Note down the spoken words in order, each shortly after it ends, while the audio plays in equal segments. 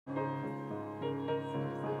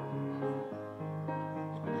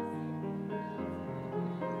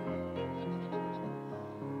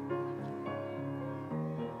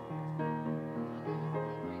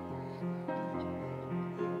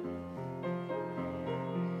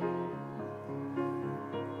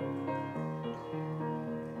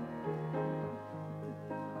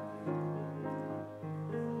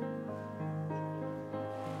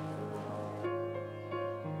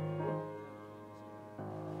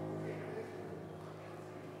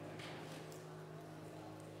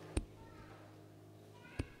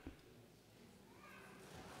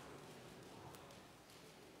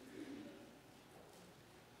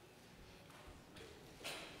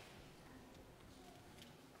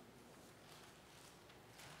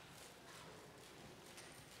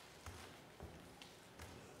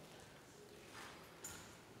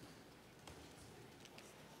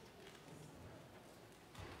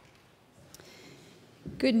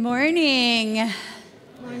Good morning.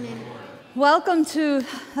 Morning. Welcome to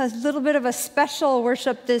a little bit of a special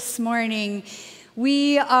worship this morning.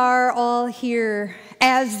 We are all here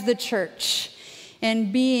as the church,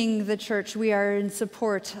 and being the church, we are in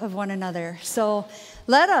support of one another. So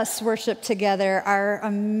let us worship together our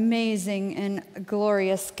amazing and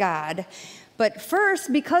glorious God. But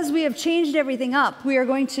first, because we have changed everything up, we are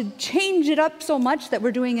going to change it up so much that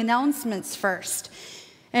we're doing announcements first.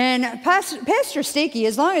 And Pastor Stakey,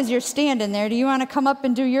 as long as you're standing there, do you want to come up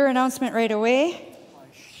and do your announcement right away? I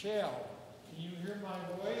shall. Can you hear my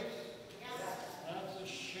voice? Yes. That's a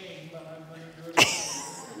shame, but I'm going to do it anyway.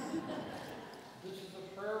 This is a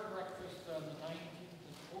prayer breakfast on the 19th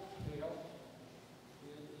of Oakdale.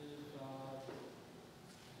 It is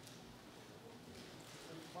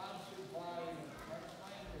sponsored by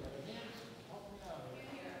help me out.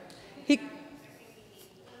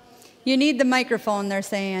 You need the microphone, they're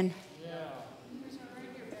saying. Yeah.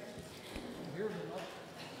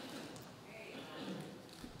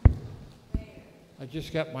 I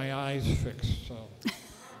just got my eyes fixed, so.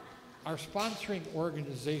 Our sponsoring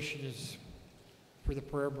organization is, for the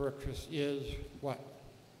prayer breakfast, is what?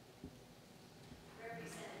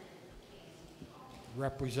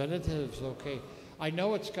 Representatives, okay. I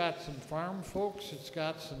know it's got some farm folks, it's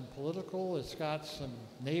got some political, it's got some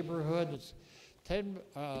neighborhood. It's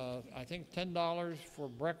I think $10 for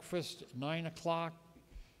breakfast at 9 o'clock.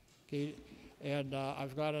 Okay, and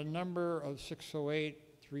I've got a number of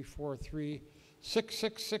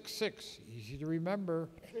 608-343-6666. Easy to remember,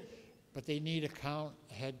 but they need a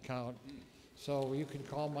head count. So you can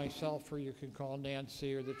call myself, or you can call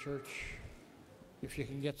Nancy or the church if you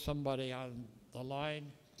can get somebody on the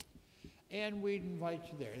line. And we'd invite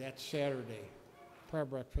you there. That's Saturday, prayer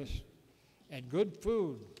breakfast, and good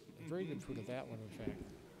food. Very good food at that one, in fact.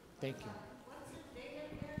 Thank you. What's the date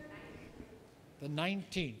again? The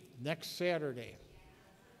 19th, next Saturday.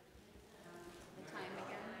 The time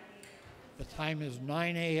again? The time is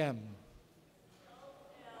 9 a.m.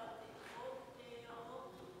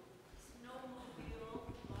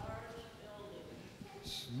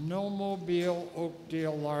 Snowmobile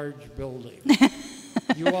Oakdale Large Building.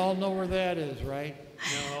 You all know where that is, right?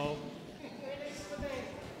 No.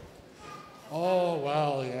 Oh,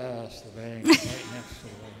 well, yes, the bank, right next to the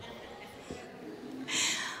bank.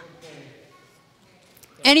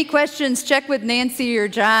 Any questions, check with Nancy or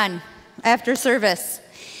John after service.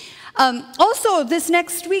 Also, this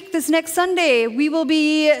next Sunday, we will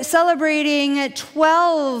be celebrating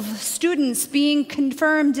 12 students being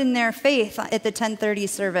confirmed in their faith at the 10:30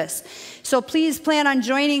 service. So please plan on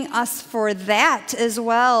joining us for that as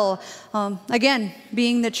well. Again,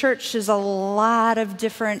 being the church is a lot of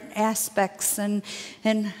different aspects, and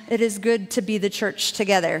it is good to be the church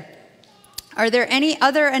together. Are there any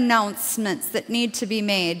other announcements that need to be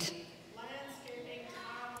made?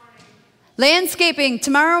 Landscaping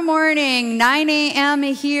tomorrow morning, 9 a.m.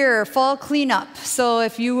 here, fall cleanup. So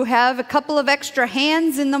if you have a couple of extra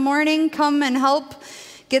hands in the morning, come and help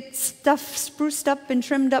get stuff spruced up and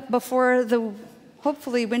trimmed up before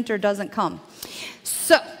hopefully winter doesn't come.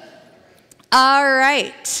 So, all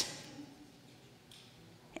right.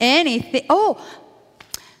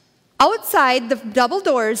 Outside the double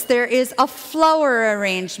doors, there is a flower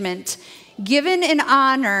arrangement given in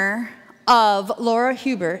honor of Laura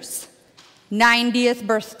Huber's 90th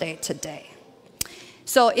birthday today.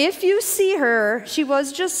 So if you see her, she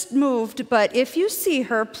was just moved, but if you see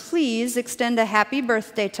her, please extend a happy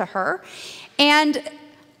birthday to her. And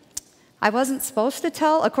I wasn't supposed to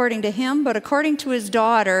tell, according to him, but according to his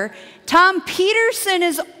daughter, Tom Peterson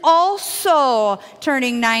is also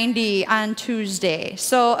turning 90 on Tuesday.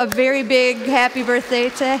 So a very big happy birthday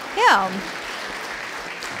to him.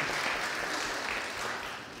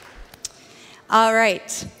 All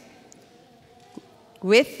right.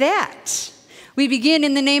 With that, we begin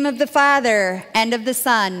in the name of the Father, and of the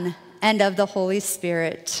Son, and of the Holy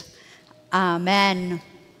Spirit. Amen.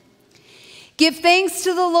 Give thanks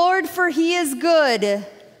to the Lord, for he is good. And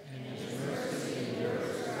his mercy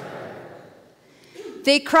endures forever.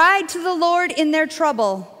 They cried to the Lord in their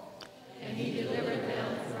trouble, and he delivered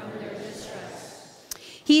them from their distress.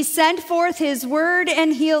 He sent forth his word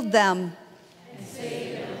and healed them.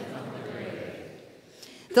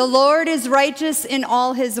 The Lord is righteous in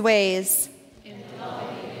all his ways. And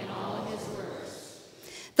loving in all his works.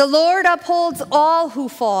 The Lord upholds all who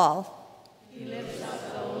fall. He lifts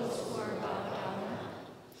up those who are bowed down.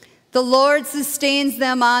 The Lord sustains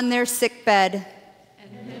them on their sickbed.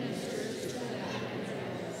 And ministers to them in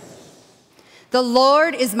their illness. The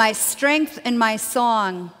Lord is my strength and my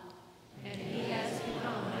song. And he has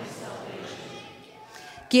become my salvation.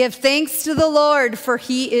 Give thanks to the Lord, for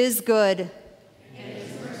he is good.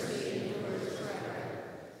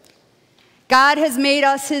 God has made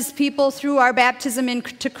us his people through our baptism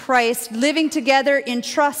into Christ, living together in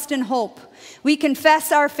trust and hope. We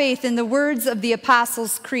confess our faith in the words of the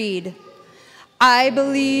Apostles' Creed. I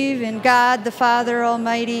believe in God the Father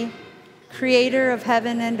Almighty, creator of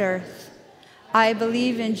heaven and earth. I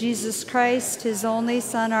believe in Jesus Christ, his only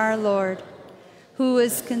Son, our Lord, who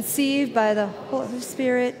was conceived by the Holy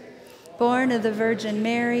Spirit, born of the Virgin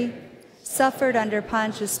Mary, suffered under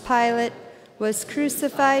Pontius Pilate, was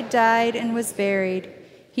crucified, died, and was buried.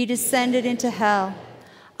 He descended into hell.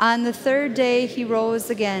 On the third day he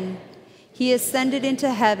rose again. He ascended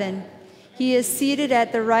into heaven. He is seated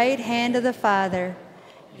at the right hand of the Father.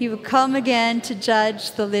 He will come again to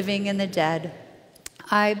judge the living and the dead.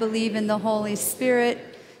 I believe in the Holy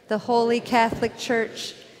Spirit, the Holy Catholic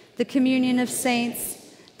Church, the communion of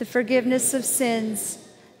saints, the forgiveness of sins,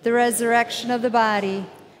 the resurrection of the body,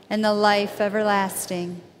 and the life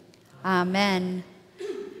everlasting. Amen.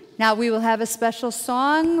 Now we will have a special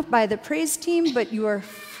song by the praise team, but you are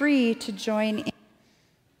free to join in.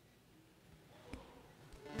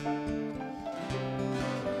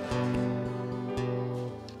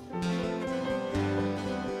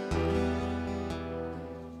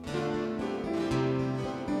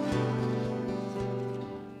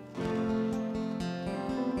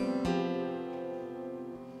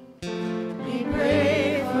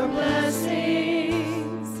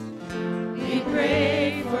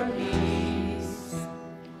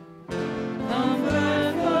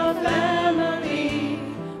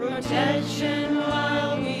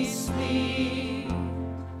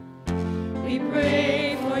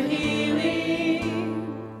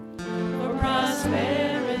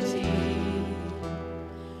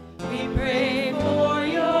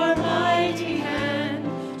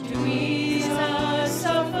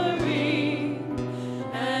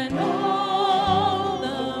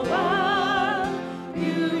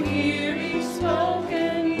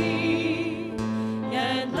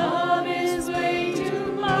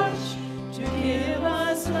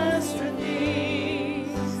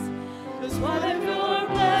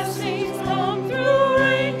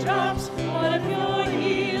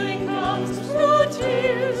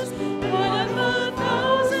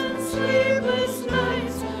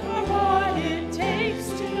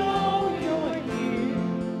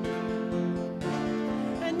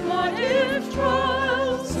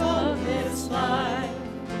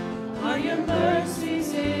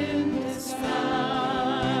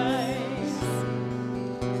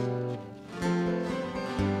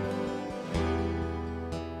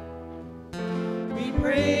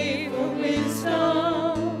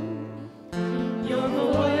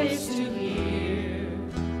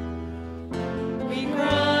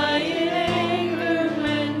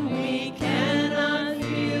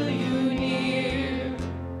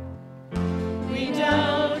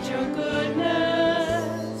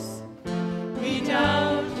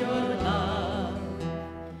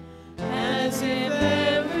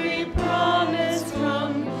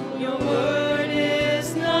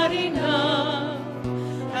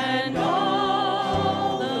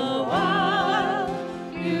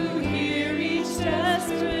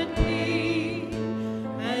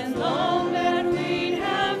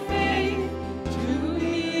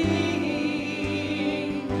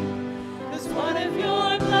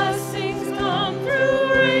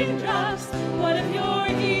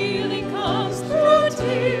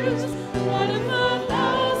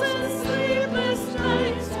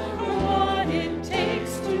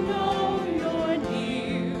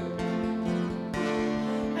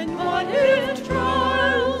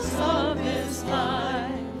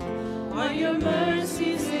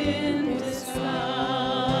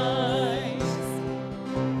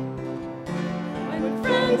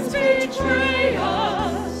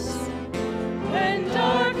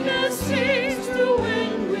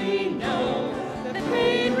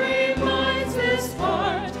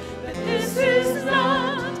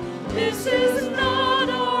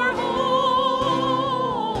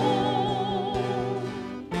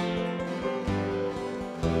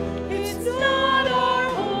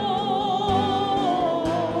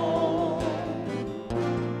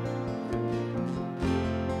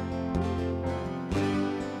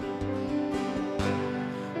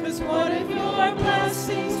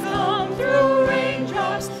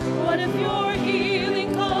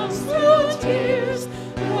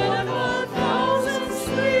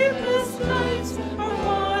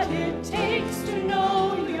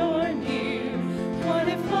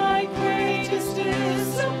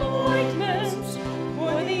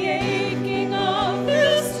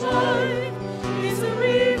 Is a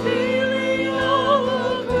real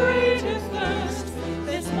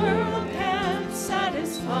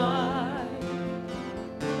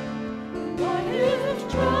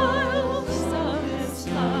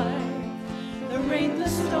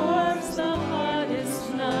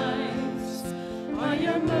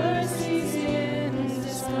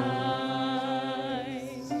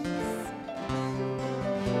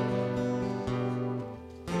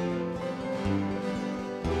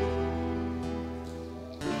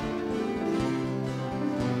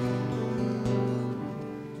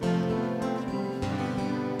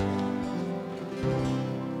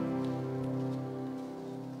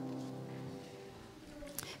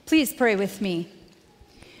Please pray with me.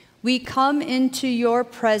 We come into your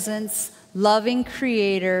presence, loving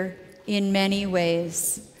Creator, in many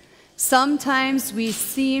ways. Sometimes we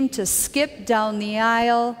seem to skip down the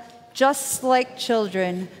aisle just like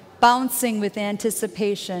children, bouncing with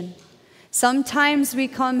anticipation. Sometimes we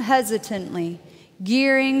come hesitantly,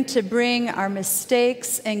 gearing to bring our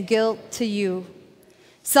mistakes and guilt to you.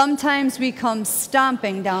 Sometimes we come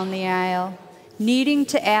stomping down the aisle, needing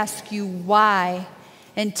to ask you why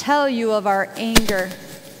and tell you of our anger.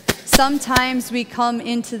 Sometimes we come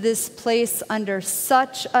into this place under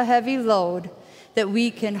such a heavy load that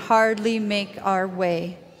we can hardly make our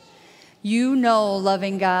way. You know,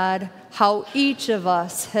 loving God, how each of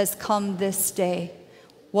us has come this day,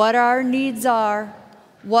 what our needs are,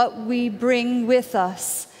 what we bring with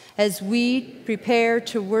us as we prepare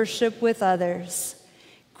to worship with others.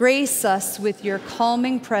 Grace us with your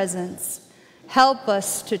calming presence. Help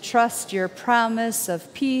us to trust your promise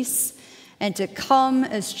of peace and to come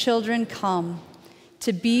as children come,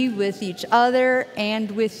 to be with each other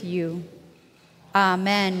and with you.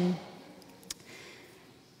 Amen.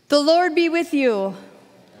 The Lord be with you.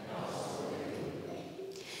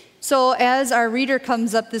 So as our reader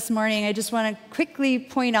comes up this morning, I just want to quickly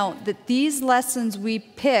point out that these lessons we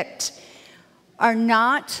picked are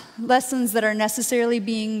not lessons that are necessarily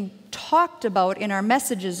being talked about in our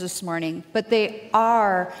messages this morning, but they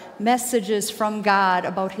are messages from God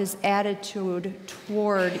about his attitude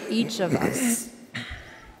toward each of us.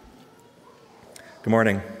 Good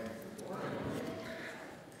morning.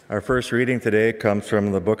 Our first reading today comes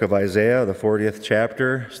from the book of Isaiah, the 40th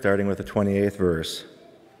chapter, starting with the 28th verse.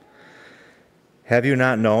 Have you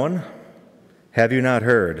not known? Have you not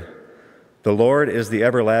heard? The Lord is the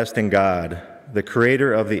everlasting God, the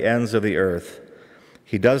creator of the ends of the earth.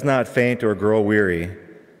 He does not faint or grow weary.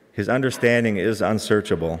 His understanding is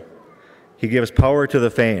unsearchable. He gives power to the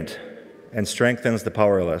faint and strengthens the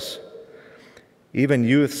powerless. Even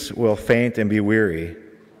youths will faint and be weary,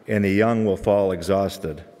 and the young will fall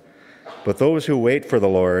exhausted. But those who wait for the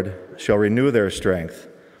Lord shall renew their strength.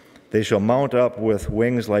 They shall mount up with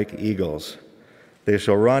wings like eagles. They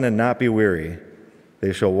shall run and not be weary.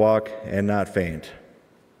 They shall walk and not faint.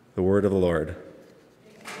 The word of the Lord.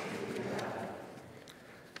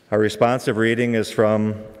 Our responsive reading is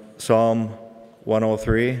from Psalm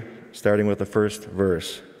 103, starting with the first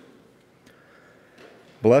verse.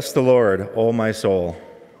 Bless the Lord, O my soul.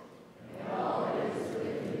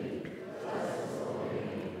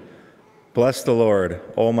 Bless the Lord,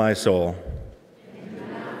 O my soul.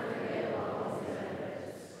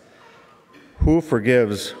 Who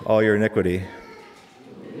forgives all your iniquity?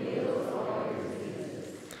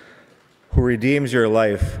 Who redeems your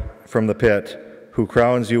life from the pit, who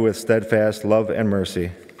crowns you with steadfast love and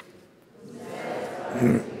mercy.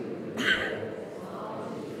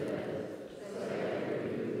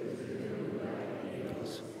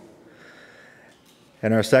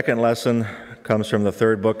 And our second lesson comes from the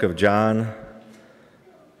third book of John,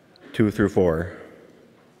 2 through 4.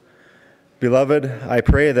 Beloved, I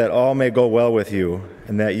pray that all may go well with you,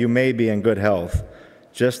 and that you may be in good health,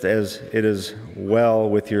 just as it is well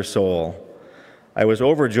with your soul. I was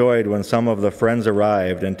overjoyed when some of the friends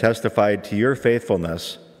arrived and testified to your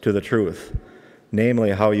faithfulness to the truth,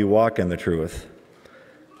 namely how you walk in the truth.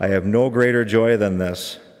 I have no greater joy than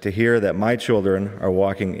this, to hear that my children are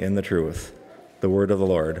walking in the truth. The word of the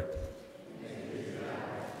Lord.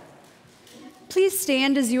 Please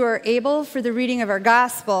stand as you are able for the reading of our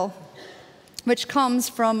gospel, which comes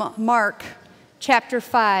from Mark chapter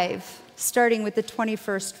 5, starting with the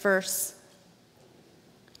 21st verse.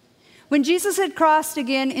 When Jesus had crossed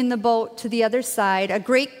again in the boat to the other side, a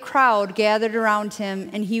great crowd gathered around him,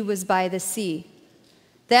 and he was by the sea.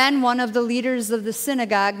 Then one of the leaders of the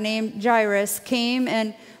synagogue, named Jairus, came,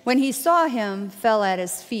 and when he saw him, fell at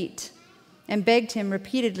his feet and begged him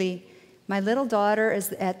repeatedly, "My little daughter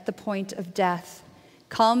is at the point of death.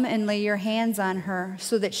 Come and lay your hands on her,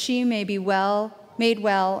 so that she may be made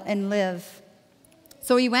well and live."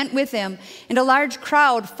 So he went with him, and a large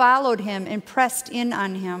crowd followed him and pressed in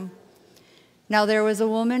on him. Now there was a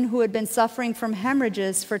woman who had been suffering from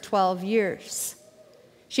hemorrhages for 12 years.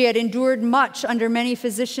 She had endured much under many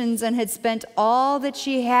physicians and had spent all that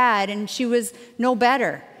she had, and she was no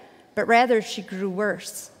better, but rather she grew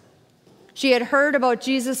worse. She had heard about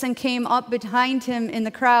Jesus and came up behind him in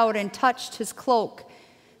the crowd and touched his cloak.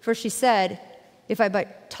 For she said, "If I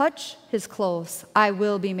but touch his clothes, I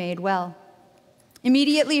will be made well."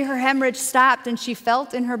 Immediately her hemorrhage stopped, and she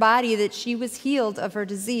felt in her body that she was healed of her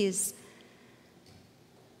disease.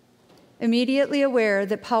 Immediately aware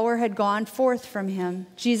that power had gone forth from him,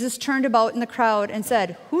 Jesus turned about in the crowd and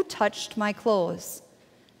said, "Who touched my clothes?"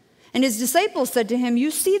 And his disciples said to him,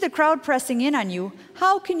 "You see the crowd pressing in on you.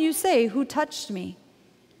 How can you say, 'Who touched me?'"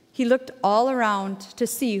 He looked all around to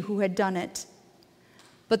see who had done it.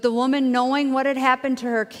 But the woman, knowing what had happened to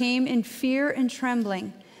her, came in fear and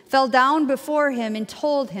trembling, fell down before him, and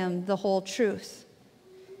told him the whole truth.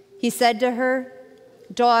 He said to her,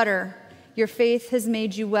 "Daughter, your faith has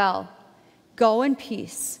made you well. Go in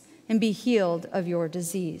peace and be healed of your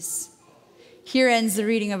disease." Here ends the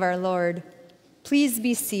reading of our Lord. Please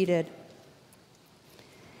be seated.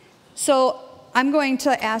 So I'm going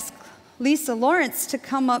to ask Lisa Lawrence to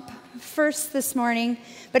come up first this morning.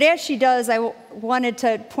 But as she does, I wanted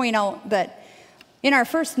to point out that in our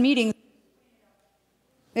first meeting,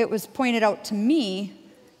 it was pointed out to me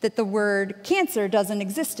that the word cancer doesn't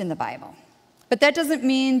exist in the Bible. But that doesn't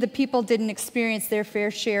mean the people didn't experience their fair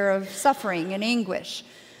share of suffering and anguish.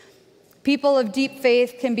 People of deep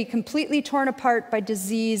faith can be completely torn apart by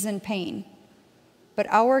disease and pain. But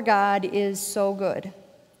our God is so good,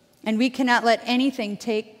 and we cannot let anything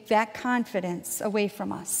take that confidence away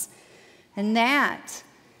from us. And that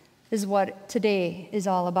is what today is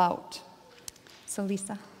all about. So,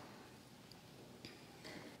 Lisa.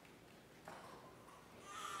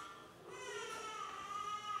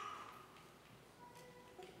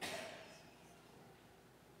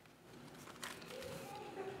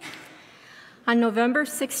 On November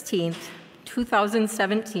 16th,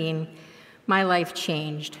 2017, my life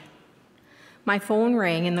changed. My phone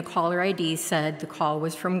rang and the caller ID said the call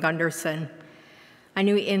was from Gunderson. I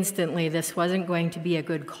knew instantly this wasn't going to be a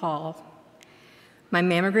good call. My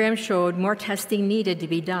mammogram showed more testing needed to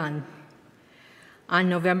be done. On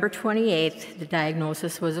November 28th, the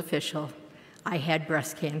diagnosis was official. I had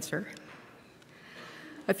breast cancer.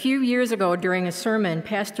 A few years ago during a sermon,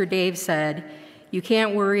 Pastor Dave said, "You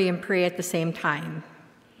can't worry and pray at the same time."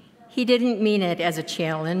 He didn't mean it as a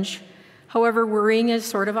challenge. However, worrying is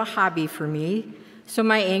sort of a hobby for me, so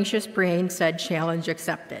my anxious brain said challenge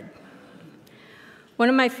accepted. One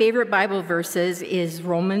of my favorite Bible verses is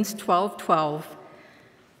Romans 12:12.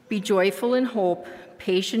 "Be joyful in hope,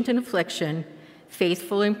 patient in affliction,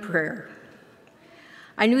 faithful in prayer."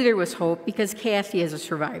 I knew there was hope because Kathy is a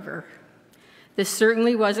survivor. This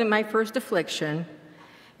certainly wasn't my first affliction,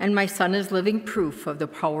 and my son is living proof of the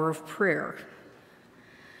power of prayer.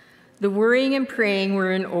 The worrying and praying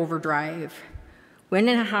were in overdrive. When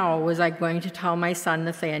and how was I going to tell my son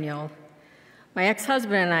Nathaniel? My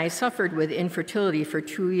ex-husband and I suffered with infertility for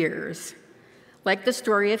 2 years. Like the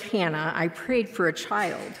story of Hannah, I prayed for a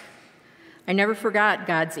child. I never forgot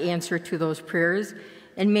God's answer to those prayers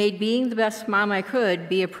and made being the best mom I could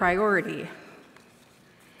be a priority.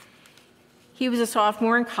 He was a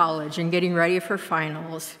sophomore in college and getting ready for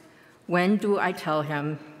finals. When do I tell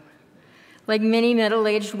him? Like many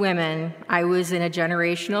middle-aged women, I was in a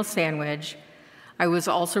generational sandwich. I was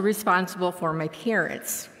also responsible for my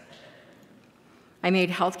parents. I made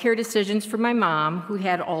healthcare decisions for my mom, who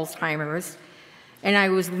had Alzheimer's, and I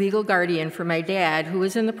was legal guardian for my dad, who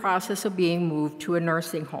was in the process of being moved to a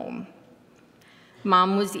nursing home.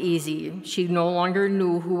 Mom was easy. She no longer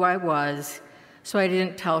knew who I was, so I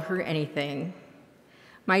didn't tell her anything.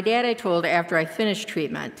 My dad I told after I finished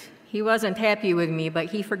treatment. He wasn't happy with me, but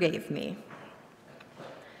he forgave me.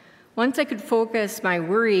 Once I could focus my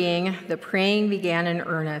worrying, the praying began in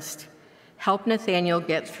earnest. Help Nathaniel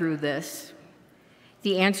get through this.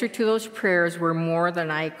 The answer to those prayers were more than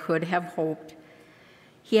I could have hoped.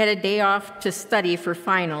 He had a day off to study for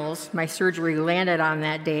finals. My surgery landed on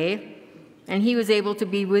that day, and he was able to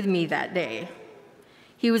be with me that day.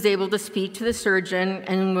 He was able to speak to the surgeon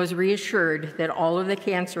and was reassured that all of the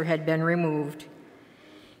cancer had been removed.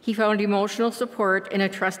 He found emotional support in a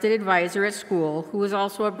trusted advisor at school who was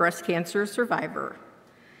also a breast cancer survivor.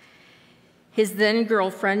 His then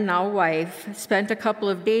girlfriend, now wife, spent a couple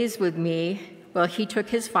of days with me while he took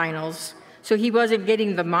his finals, so he wasn't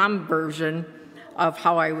getting the mom version of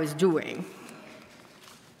how I was doing.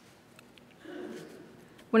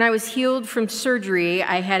 When I was healed from surgery,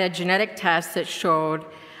 I had a genetic test that showed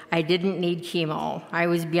I didn't need chemo. I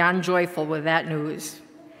was beyond joyful with that news.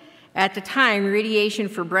 At the time, radiation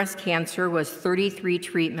for breast cancer was 33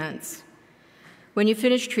 treatments. When you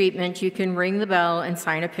finish treatment, you can ring the bell and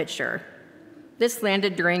sign a picture. This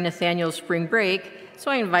landed during Nathaniel's spring break, so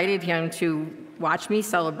I invited him to watch me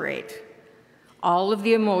celebrate. All of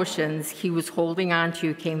the emotions he was holding on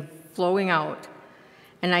to came flowing out,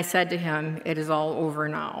 and I said to him, "It is all over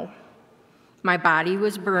now." My body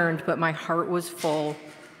was burned, but my heart was full.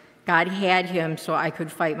 God had him so I could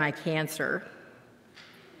fight my cancer.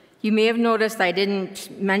 You may have noticed I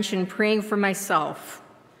didn't mention praying for myself.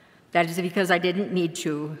 That is because I didn't need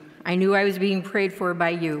to. I knew I was being prayed for by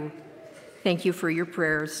you. Thank you for your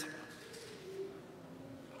prayers.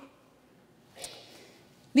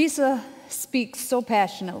 Lisa speaks so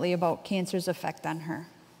passionately about cancer's effect on her.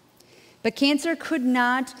 But cancer could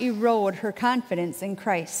not erode her confidence in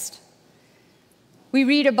Christ. We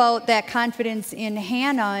read about that confidence in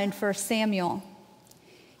Hannah in 1 Samuel.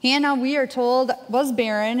 Hannah, we are told, was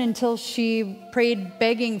barren until she prayed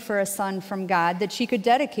begging for a son from God that she could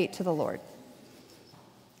dedicate to the Lord.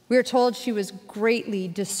 We are told she was greatly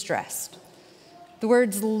distressed. The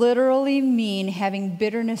words literally mean having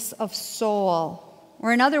bitterness of soul.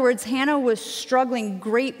 Or in other words, Hannah was struggling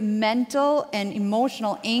great mental and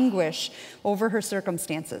emotional anguish over her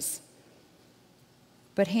circumstances.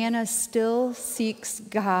 But Hannah still seeks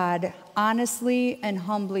God honestly and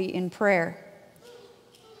humbly in prayer.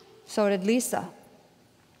 So did Lisa.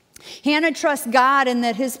 Hannah trusts God in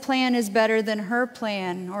that his plan is better than her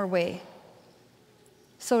plan or way.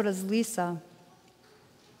 So does Lisa.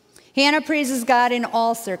 Hannah praises God in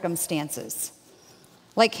all circumstances.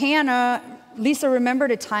 Like Hannah, Lisa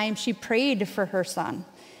remembered a time she prayed for her son.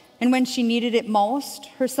 And when she needed it most,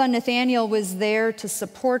 her son Nathaniel was there to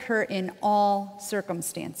support her in all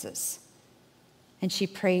circumstances. And she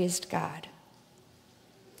praised God.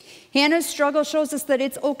 Hannah's struggle shows us that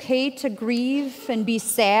it's okay to grieve and be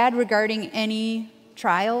sad regarding any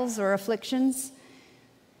trials or afflictions.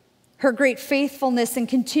 Her great faithfulness in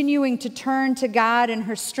continuing to turn to God and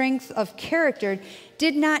her strength of character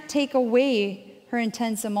did not take away her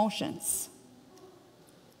intense emotions.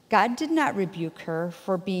 God did not rebuke her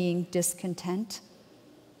for being discontent.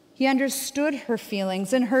 He understood her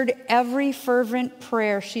feelings and heard every fervent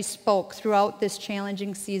prayer she spoke throughout this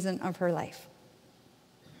challenging season of her life.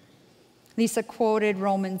 Lisa quoted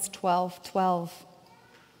Romans 12:12.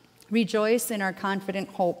 Rejoice in our confident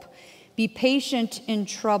hope. Be patient in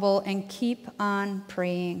trouble and keep on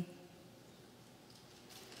praying.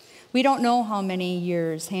 We don't know how many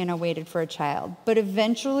years Hannah waited for a child, but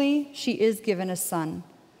eventually she is given a son.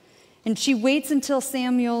 And she waits until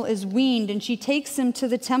Samuel is weaned, and she takes him to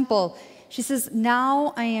the temple. She says,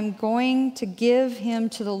 now I am going to give him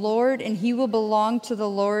to the Lord, and he will belong to the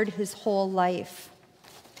Lord his whole life.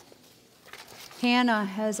 Hannah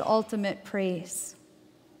has ultimate praise.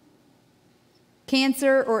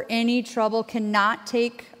 Cancer or any trouble cannot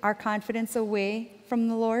take our confidence away from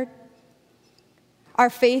the Lord. Our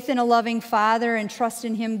faith in a loving Father and trust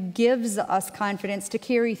in him gives us confidence to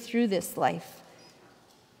carry through this life.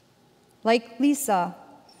 Like Lisa,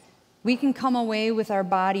 we can come away with our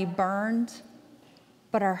body burned,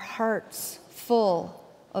 but our hearts full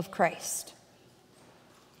of Christ.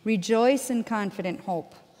 Rejoice in confident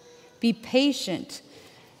hope. Be patient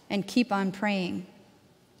and keep on praying.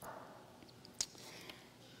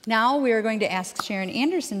 Now we are going to ask Sharon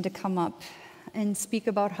Anderson to come up and speak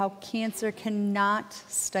about how cancer cannot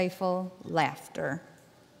stifle laughter.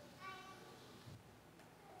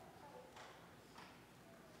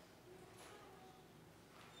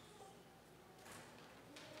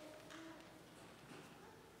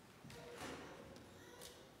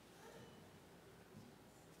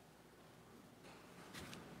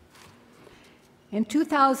 In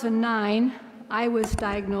 2009, I was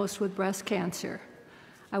diagnosed with breast cancer.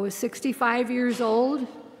 I was 65 years old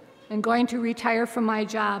and going to retire from my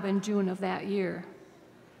job in June of that year.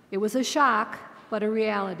 It was a shock, but a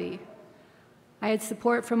reality. I had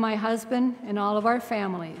support from my husband and all of our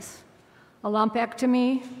families. A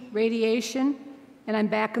lumpectomy, radiation, and I'm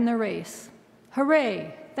back in the race.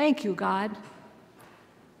 Hooray! Thank you, God.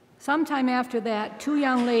 Sometime after that, 2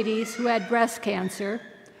 young ladies who had breast cancer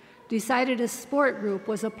decided a sport group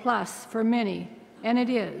was a plus for many, and it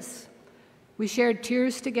is. We shared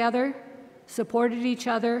tears together, supported each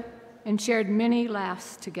other, and shared many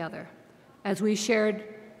laughs together as we shared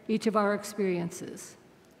each of our experiences.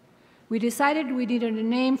 We decided we needed a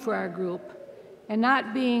name for our group, and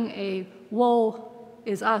not being a woe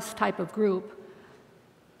is us type of group,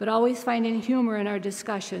 but always finding humor in our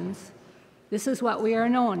discussions, this is what we are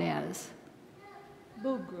known as,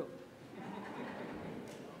 Boob Group.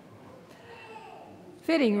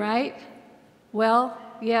 Fitting, right? Well,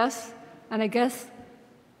 yes, and I guess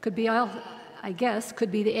could be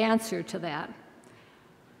the answer to that.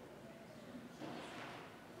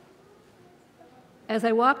 As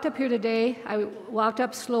I walked up here today, I walked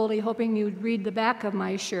up slowly, hoping you'd read the back of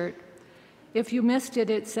my shirt. If you missed it,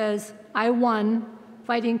 it says, I won,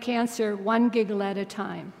 fighting cancer 1 giggle at a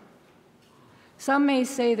time. Some may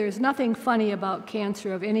say there's nothing funny about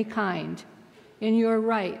cancer of any kind, and you're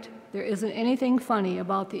right. There isn't anything funny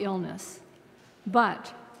about the illness.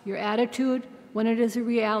 But your attitude, when it is a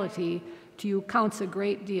reality to you, counts a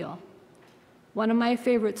great deal. One of my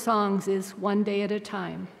favorite songs is One Day at a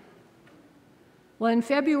Time. Well, in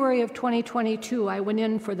February of 2022, I went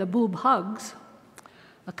in for the boob hugs.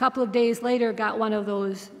 A couple of days later, got one of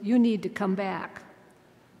those, "you need to come back."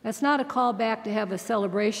 That's not a call back to have a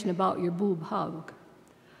celebration about your boob hug.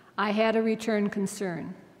 I had a return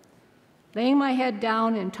concern. Laying my head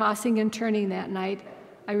down and tossing and turning that night,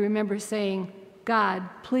 I remember saying, "God,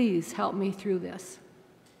 please help me through this."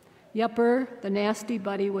 Yupper, the nasty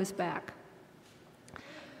buddy, was back.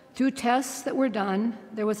 Through tests that were done,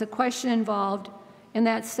 there was a question involved in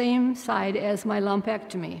that same side as my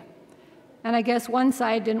lumpectomy. And I guess one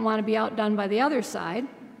side didn't want to be outdone by the other side,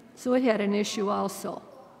 so it had an issue also.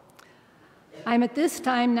 I'm at this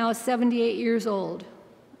time now 78 years old.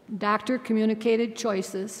 Doctor communicated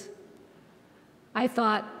choices. I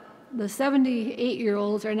thought the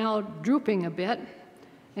 78-year-olds are now drooping a bit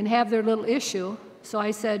and have their little issue, so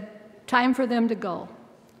I said, time for them to go.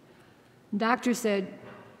 Doctor said,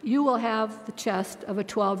 "You will have the chest of a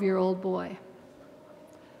 12-year-old boy."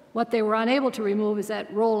 What they were unable to remove is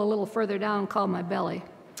that roll a little further down called my belly.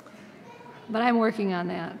 But I'm working on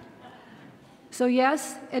that. So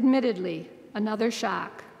yes, admittedly, another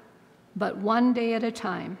shock, but one day at a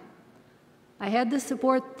time. I had the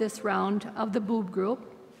support this round of the boob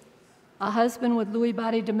group, a husband with Lewy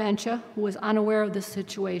body dementia who was unaware of the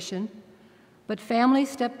situation, but family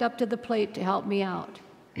stepped up to the plate to help me out.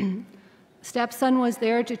 Stepson was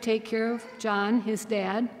there to take care of John, his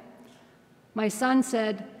dad. My son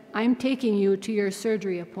said, "I'm taking you to your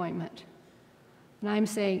surgery appointment." And I'm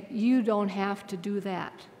saying, "You don't have to do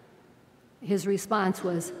that." His response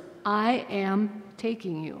was, "I am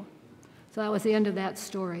taking you." So that was the end of that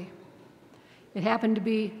story. It happened to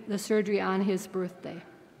be the surgery on his birthday.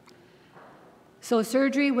 So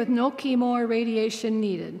surgery with no chemo or radiation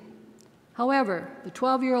needed. However, the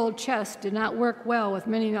 12-year-old chest did not work well with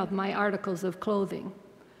many of my articles of clothing.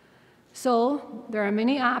 So there are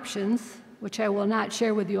many options, which I will not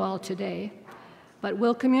share with you all today, but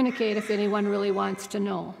will communicate if anyone really wants to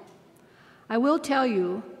know. I will tell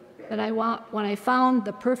you that when I found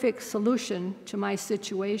the perfect solution to my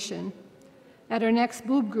situation, at our next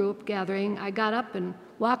boob group gathering, I got up and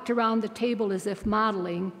walked around the table as if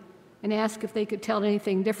modeling and asked if they could tell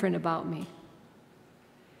anything different about me.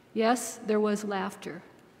 Yes, there was laughter.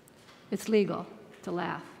 It's legal to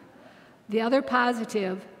laugh. The other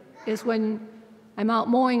positive is when I'm out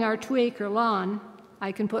mowing our 2-acre lawn,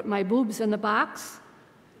 I can put my boobs in the box,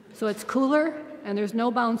 so it's cooler and there's no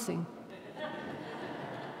bouncing.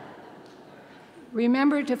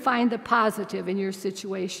 Remember to find the positive in your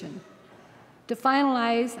situation. To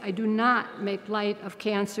finalize, I do not make light of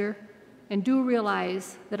cancer and do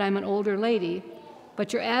realize that I'm an older lady,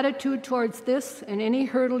 but your attitude towards this and any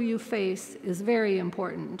hurdle you face is very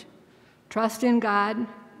important. Trust in God,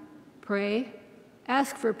 pray,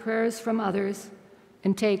 ask for prayers from others,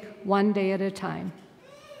 and take one day at a time.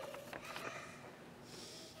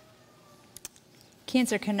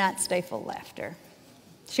 Cancer cannot stifle laughter.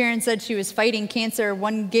 Sharon said she was fighting cancer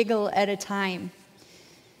one giggle at a time.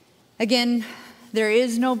 Again, there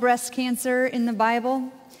is no breast cancer in the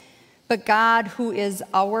Bible, but God, who is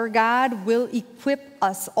our God, will equip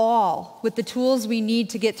us all with the tools we need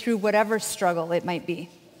to get through whatever struggle it might be.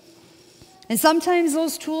 And sometimes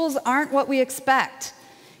those tools aren't what we expect.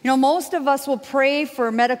 You know, most of us will pray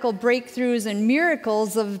for medical breakthroughs and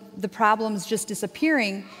miracles of the problems just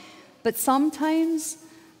disappearing, but sometimes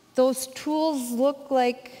those tools look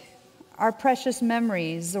like our precious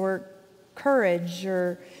memories or courage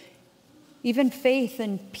or even faith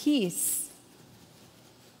and peace.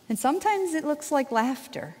 And sometimes it looks like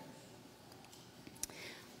laughter.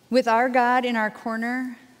 With our God in our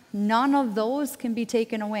corner, none of those can be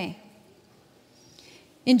taken away.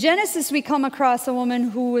 In Genesis, we come across a woman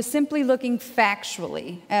who was simply looking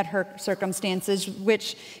factually at her circumstances,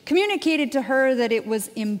 which communicated to her that it was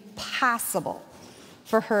impossible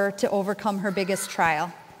for her to overcome her biggest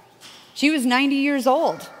trial. She was 90 years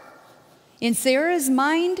old. In Sarah's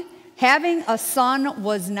mind, having a son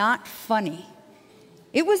was not funny.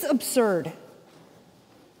 It was absurd.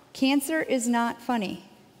 Cancer is not funny.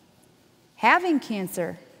 Having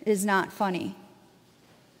cancer is not funny.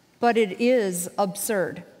 But it is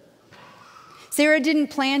absurd. Sarah didn't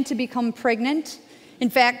plan to become pregnant. In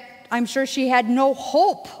fact, I'm sure she had no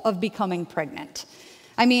hope of becoming pregnant.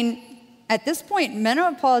 I mean, at this point,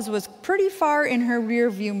 menopause was pretty far in her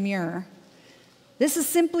rearview mirror. This is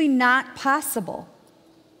simply not possible.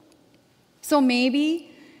 So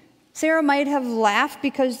maybe Sarah might have laughed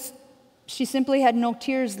because she simply had no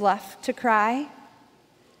tears left to cry.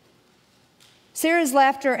 Sarah's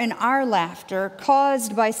laughter and our laughter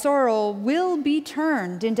caused by sorrow will be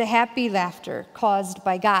turned into happy laughter caused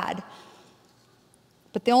by God.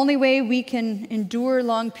 But the only way we can endure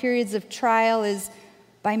long periods of trial is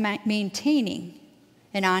by maintaining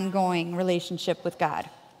an ongoing relationship with God.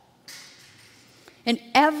 And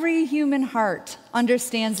every human heart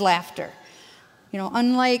understands laughter.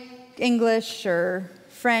 Unlike English or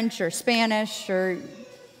French or Spanish or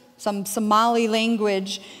some Somali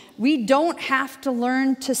language, we don't have to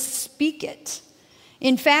learn to speak it.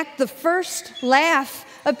 In fact, the first laugh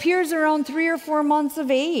appears around 3 or 4 months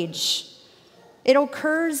of age. It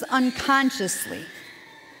occurs unconsciously.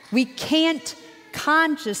 We can't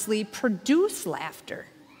consciously produce laughter.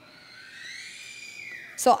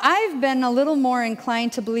 So I've been a little more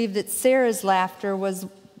inclined to believe that Sarah's laughter was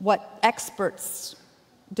what experts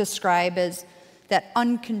describe as that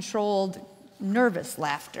uncontrolled, nervous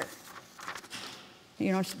laughter.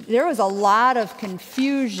 There was a lot of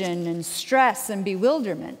confusion and stress and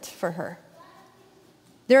bewilderment for her.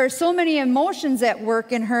 There are so many emotions at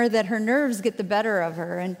work in her that her nerves get the better of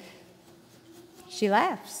her, and she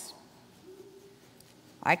laughs.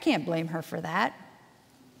 I can't blame her for that.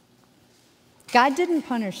 God didn't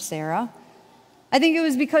punish Sarah. I think it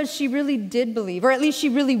was because she really did believe, or at least she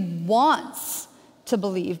really wants to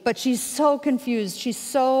believe, but she's so confused. She's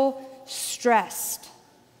so stressed.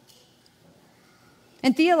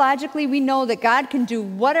 And theologically, we know that God can do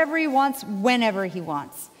whatever he wants, whenever he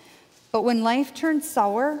wants. But when life turns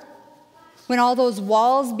sour, when all those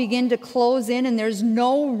walls begin to close in and there's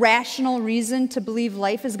no rational reason to believe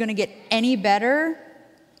life is going to get any better,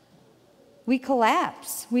 we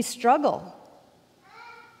collapse, we struggle.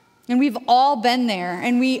 And we've all been there,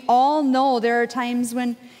 and we all know there are times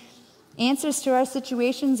when answers to our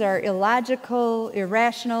situations are illogical,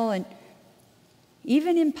 irrational, and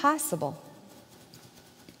even impossible.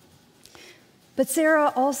 But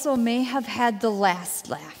Sarah also may have had the last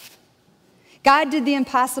laugh. God did the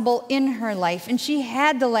impossible in her life, and she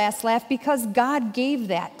had the last laugh because God gave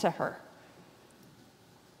that to her.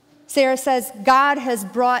 Sarah says, God has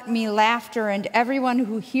brought me laughter, and everyone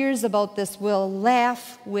who hears about this will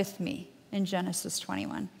laugh with me, in Genesis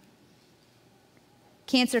 21.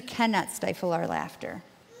 Cancer cannot stifle our laughter.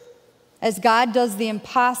 As God does the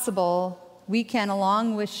impossible, we can,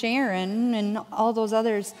 along with Sharon and all those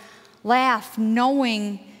others, laugh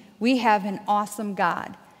knowing we have an awesome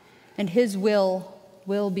God, and his will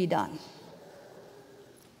be done.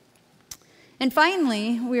 And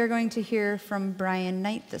finally, we are going to hear from Brian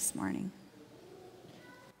Knight this morning.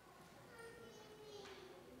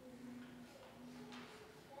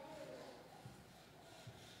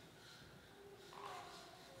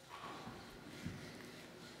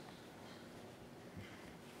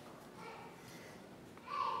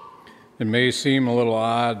 It may seem a little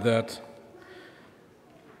odd that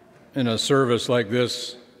in a service like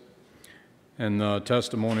this and the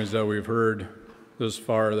testimonies that we've heard this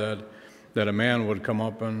far that a man would come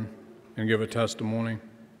up and give a testimony.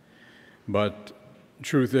 But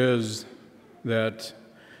truth is that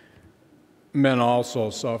men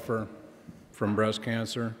also suffer from breast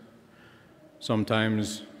cancer,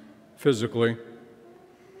 sometimes physically,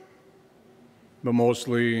 but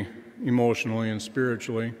mostly emotionally and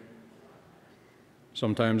spiritually.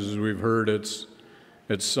 Sometimes, as we've heard, it's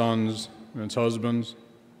sons and it's husbands.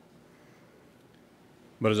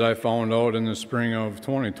 But as I found out in the spring of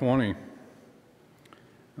 2020,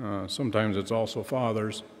 sometimes it's also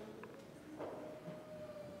fathers.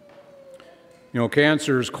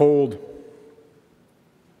 Cancer is cold,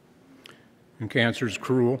 and cancer is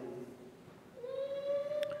cruel.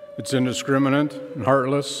 It's indiscriminate and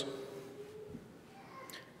heartless.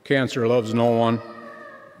 Cancer loves no one.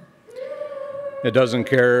 It doesn't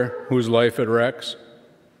care whose life it wrecks.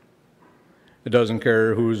 It doesn't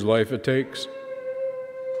care whose life it takes.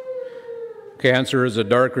 Cancer is a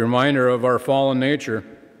dark reminder of our fallen nature.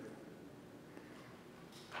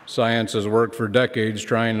 Science has worked for decades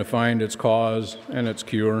trying to find its cause and its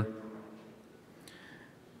cure.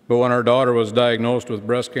 But when our daughter was diagnosed with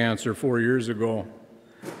breast cancer 4 years ago,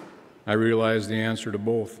 I realized the answer to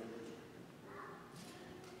both.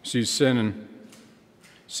 She's sinning.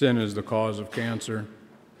 Sin is the cause of cancer.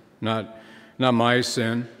 Not my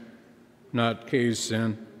sin, not Kay's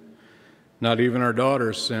sin, not even our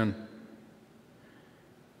daughter's sin,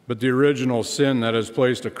 but the original sin that has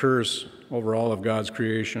placed a curse over all of God's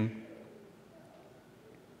creation.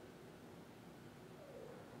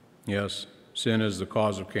 Yes, sin is the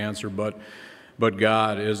cause of cancer, but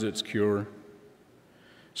God is its cure.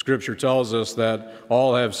 Scripture tells us that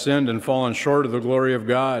all have sinned and fallen short of the glory of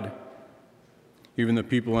God, even the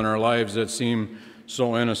people in our lives that seem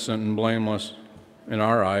so innocent and blameless in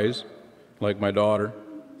our eyes, like my daughter.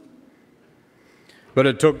 But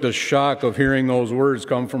it took the shock of hearing those words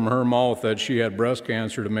come from her mouth that she had breast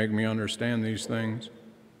cancer to make me understand these things.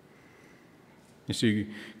 You see,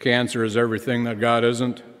 cancer is everything that God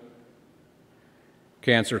isn't.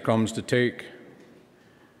 Cancer comes to take,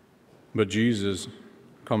 but Jesus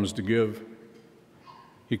comes to give.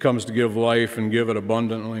 He comes to give life and give it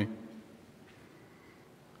abundantly.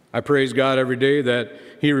 I praise God every day that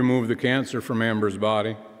He removed the cancer from Amber's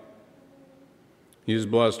body. He has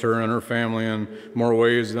blessed her and her family in more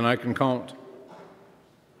ways than I can count.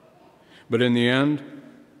 But in the end,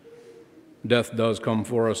 death does come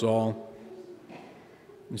for us all.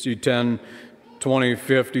 You see, 10, 20,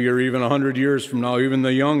 50, or even 100 years from now, even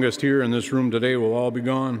the youngest here in this room today will all be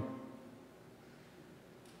gone.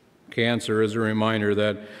 Cancer is a reminder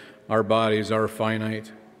that our bodies are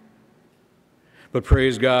finite. But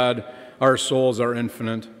praise God, our souls are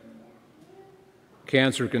infinite.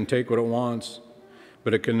 Cancer can take what it wants,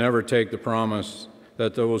 but it can never take the promise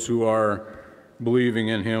that those who are believing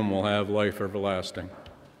in Him will have life everlasting.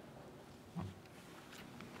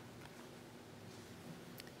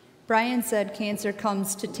 Brian said cancer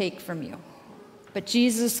comes to take from you, but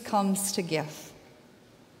Jesus comes to give.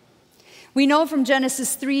 We know from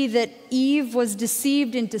Genesis 3 that Eve was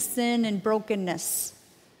deceived into sin and brokenness,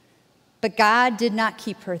 but God did not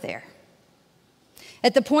keep her there.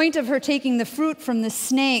 At the point of her taking the fruit from the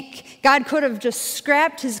snake, God could have just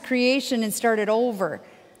scrapped His creation and started over.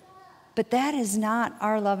 But that is not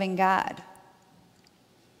our loving God.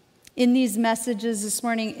 In these messages this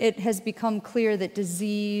morning, it has become clear that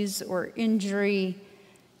disease or injury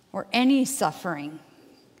or any suffering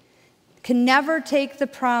can never take the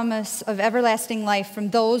promise of everlasting life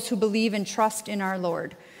from those who believe and trust in our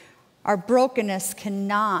Lord. Our brokenness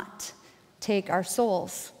cannot take our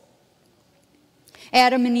souls.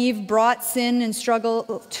 Adam and Eve brought sin and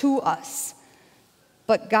struggle to us,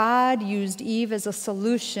 but God used Eve as a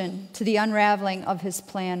solution to the unraveling of His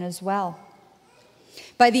plan as well.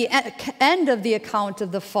 By the end of the account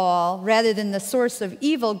of the fall, rather than the source of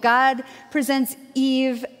evil, God presents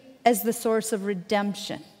Eve as the source of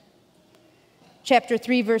redemption. Chapter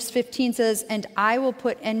 3, verse 15 says, "And I will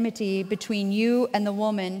put enmity between you and the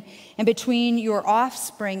woman, and between your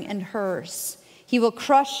offspring and hers. He will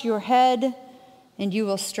crush your head, and you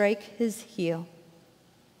will strike his heel."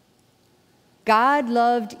 God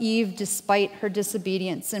loved Eve despite her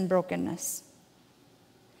disobedience and brokenness.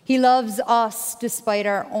 He loves us despite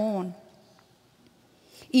our own.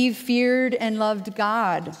 Eve feared and loved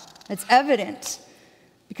God. It's evident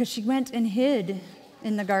because she went and hid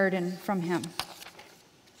in the garden from Him.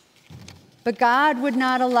 But God would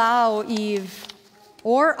not allow Eve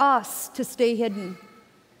or us to stay hidden.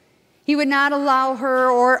 He would not allow her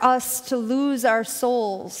or us to lose our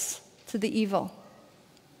souls to the evil.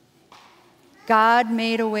 God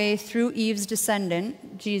made a way through Eve's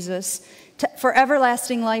descendant, Jesus, for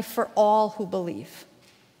everlasting life for all who believe.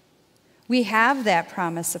 We have that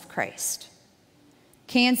promise of Christ.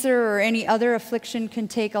 Cancer or any other affliction can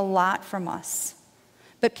take a lot from us,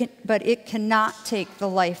 but it cannot take the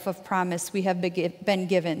life of promise we have been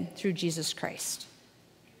given through Jesus Christ.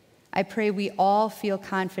 I pray we all feel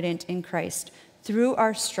confident in Christ through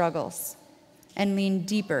our struggles and lean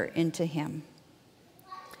deeper into Him.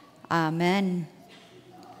 Amen.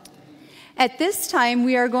 At this time,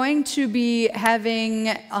 we are going to be having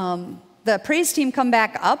the praise team come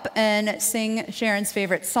back up and sing Sharon's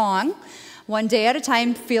favorite song. One day at a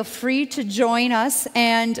time, feel free to join us,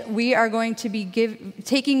 and we are going to be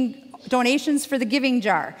taking donations for the giving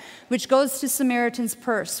jar, which goes to Samaritan's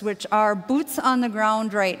Purse, which are boots on the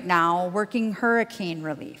ground right now, working hurricane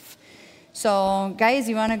relief. So, guys,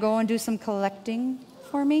 you want to go and do some collecting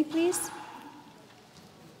for me, please?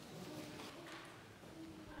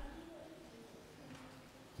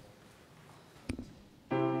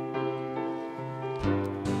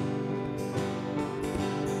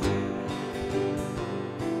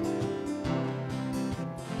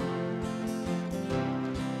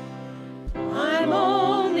 I'm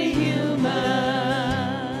only human.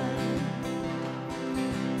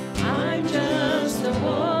 I'm just a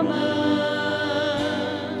woman.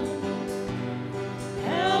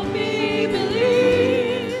 Help me.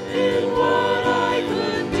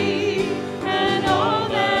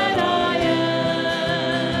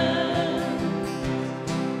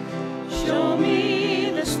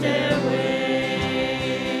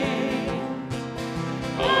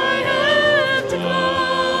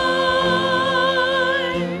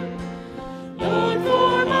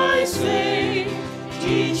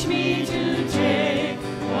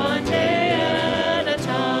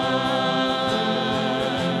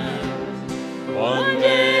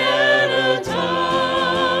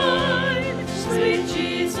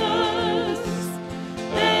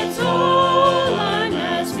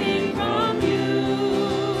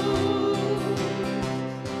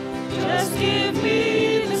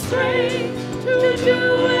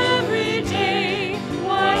 do every day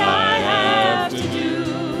what I have to do.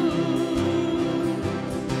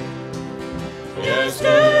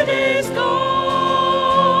 Yesterday's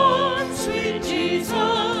gone, sweet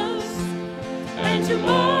Jesus, and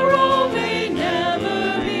tomorrow may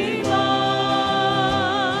never be mine.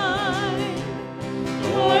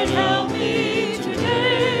 Lord, help me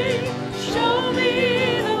today, show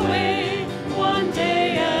me the way, one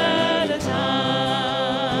day at a time.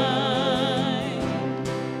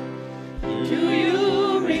 Do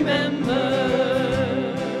you remember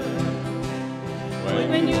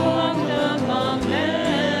when you walked among men?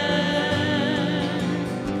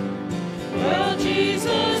 Well,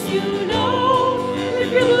 Jesus, you know,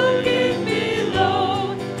 if you're looking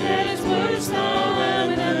below, that it's worse now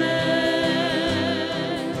than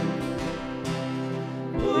then.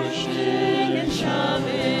 Pushing and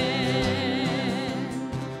shoving,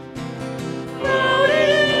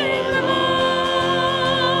 crowding the mind.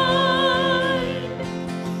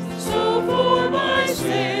 So for my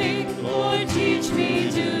sake, Lord, teach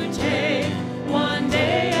me to take one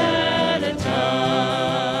day at a time.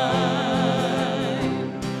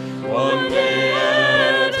 One day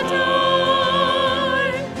at a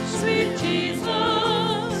time, sweet Jesus,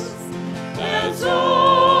 that's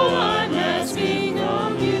all I'm asking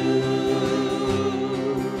of you.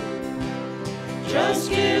 Just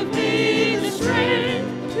give me the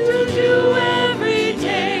strength to do every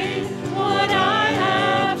day what I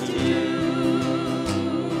have to do.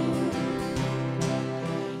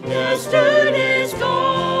 Yesterday's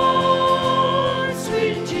gone,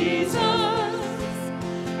 sweet Jesus,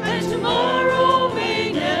 and tomorrow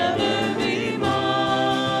may never be mine.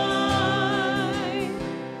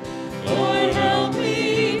 Lord, help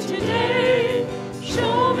me today,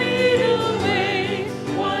 show me the way,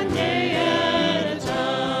 one day at a time.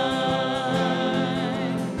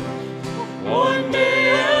 One day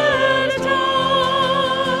at a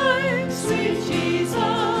time, sweet Jesus,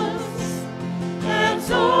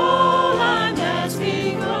 that's all I'm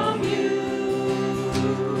asking of you.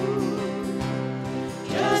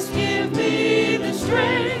 Just give me the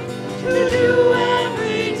strength to do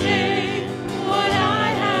every day what I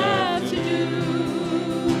have to do.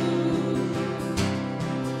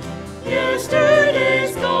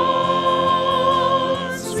 Yesterday's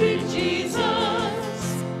gone, sweet Jesus,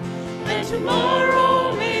 and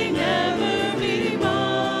tomorrow may never be mine.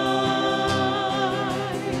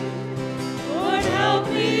 Lord, help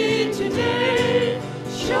me today,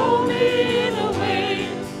 show me the way,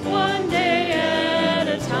 one day at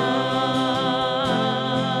a time.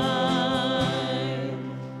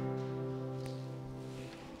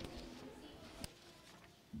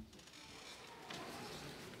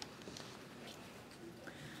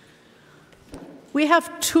 We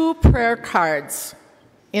have 2 prayer cards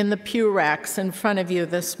in the pew racks in front of you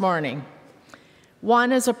this morning.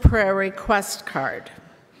 One is a prayer request card.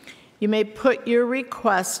 You may put your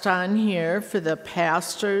request on here for the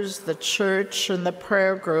pastors, the church, and the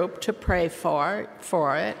prayer group to pray for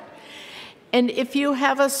it. And if you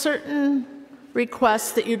have a certain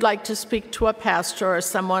request that you'd like to speak to a pastor or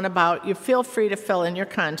someone about, you feel free to fill in your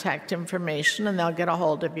contact information and they'll get a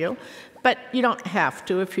hold of you. But you don't have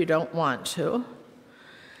to if you don't want to.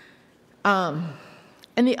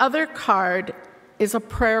 And the other card is a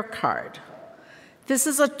prayer card. This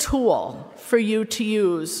is a tool for you to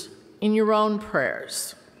use in your own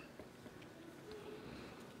prayers.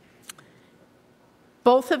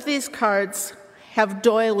 Both of these cards have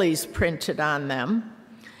doilies printed on them,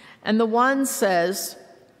 and the one says,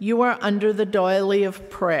 "You are under the doily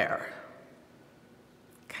of prayer."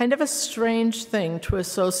 Kind of a strange thing to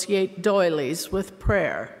associate doilies with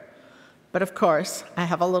prayer. But of course, I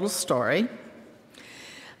have a little story.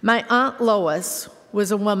 My Aunt Lois was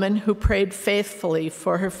a woman who prayed faithfully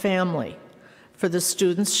for her family, for the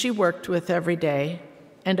students she worked with every day,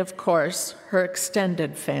 and of course, her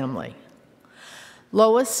extended family.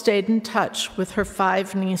 Lois stayed in touch with her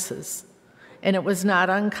 5 nieces, and it was not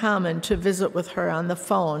uncommon to visit with her on the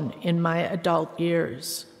phone in my adult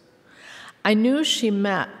years. I knew she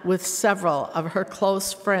met with several of her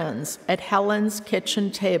close friends at Helen's kitchen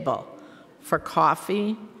table for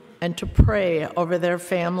coffee and to pray over their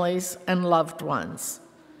families and loved ones.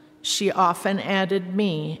 She often added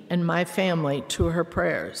me and my family to her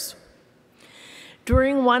prayers.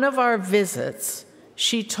 During one of our visits,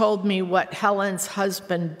 she told me what Helen's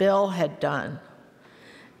husband, Bill, had done.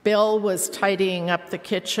 Bill was tidying up the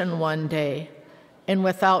kitchen one day, and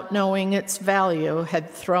without knowing its value, had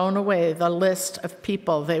thrown away the list of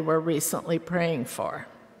people they were recently praying for.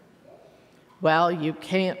 Well, you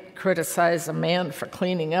can't criticize a man for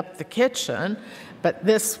cleaning up the kitchen, but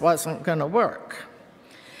this wasn't going to work.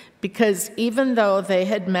 because even though they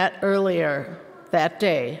had met earlier that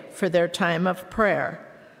day for their time of prayer,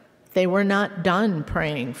 they were not done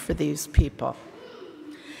praying for these people.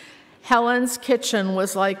 Helen's kitchen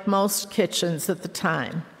was like most kitchens at the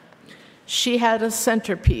time. She had a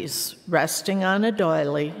centerpiece resting on a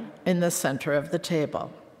doily in the center of the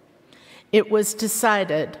table. It was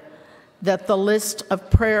decided that the list of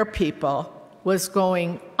prayer people was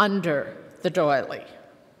going under the doily,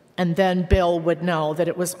 and then Bill would know that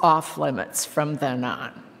it was off limits from then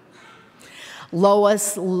on.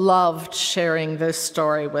 Lois loved sharing this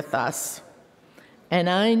story with us, and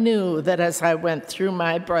I knew that as I went through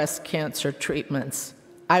my breast cancer treatments,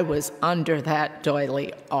 I was under that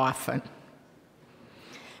doily often.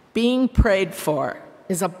 Being prayed for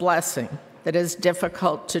is a blessing that is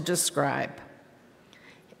difficult to describe.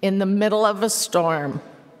 In the middle of a storm,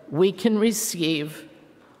 we can receive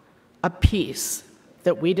a peace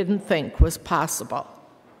that we didn't think was possible,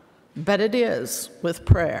 but it is with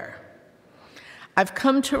prayer. I've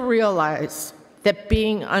come to realize that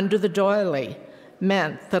being under the doily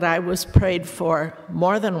meant that I was prayed for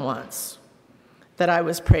more than once, that I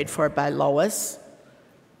was prayed for by Lois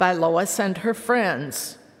and her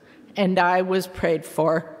friends, and I was prayed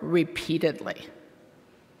for repeatedly.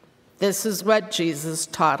 This is what Jesus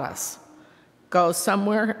taught us. Go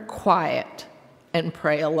somewhere quiet and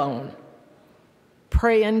pray alone.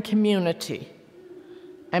 Pray in community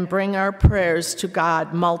and bring our prayers to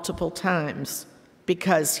God multiple times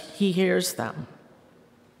because He hears them.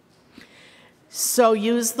 So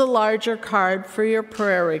use the larger card for your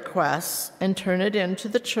prayer requests and turn it into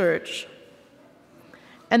the church.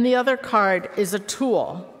 And the other card is a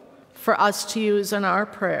tool for us to use in our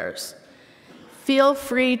prayers. Feel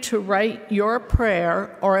free to write your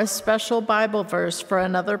prayer or a special Bible verse for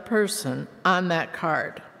another person on that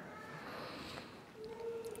card.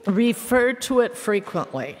 Refer to it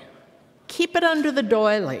frequently. Keep it under the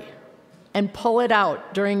doily and pull it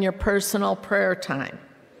out during your personal prayer time.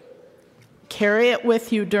 Carry it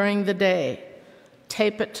with you during the day.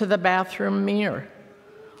 Tape it to the bathroom mirror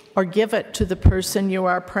or give it to the person you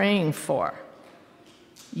are praying for.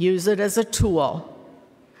 Use it as a tool.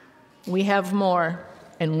 We have more,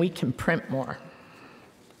 and we can print more.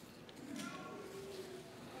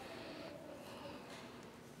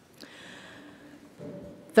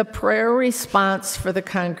 The prayer response for the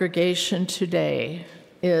congregation today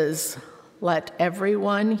is, let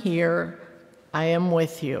everyone hear, I am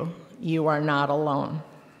with you. You are not alone.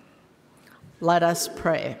 Let us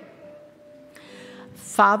pray.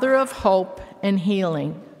 Father of hope and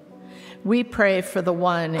healing, we pray for the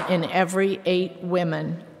one in every 8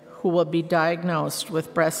 women who will be diagnosed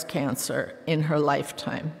with breast cancer in her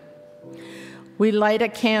lifetime. We light a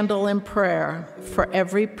candle in prayer for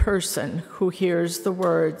every person who hears the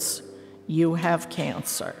words, you have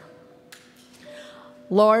cancer.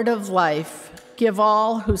 Lord of life, give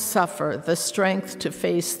all who suffer the strength to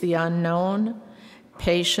face the unknown,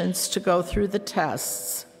 patience to go through the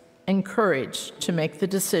tests, and courage to make the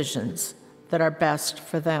decisions that are best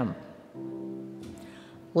for them.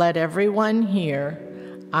 Let everyone hear,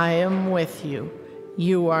 I am with you.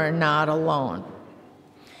 You are not alone.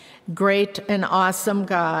 Great and awesome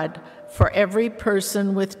God, for every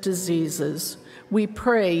person with diseases, we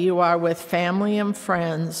pray you are with family and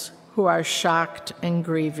friends who are shocked and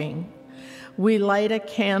grieving. We light a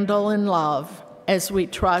candle in love as we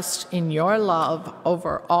trust in your love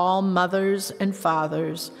over all mothers and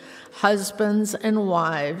fathers, husbands and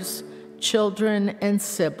wives, children and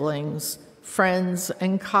siblings, friends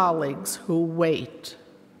and colleagues who wait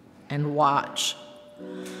and watch.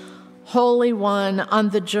 Holy One, on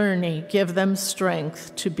the journey, give them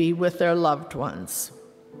strength to be with their loved ones.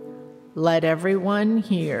 Let everyone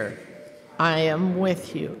hear, I am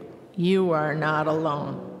with you. You are not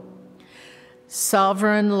alone.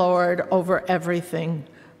 Sovereign Lord over everything,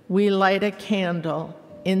 we light a candle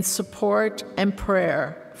in support and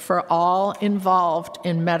prayer for all involved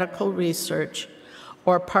in medical research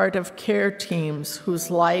or part of care teams whose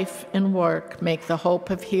life and work make the hope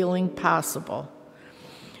of healing possible.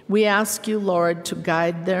 We ask you, Lord, to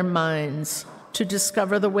guide their minds to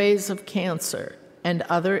discover the ways of cancer and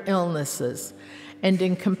other illnesses, and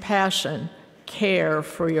in compassion, care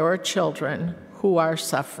for your children who are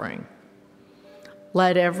suffering.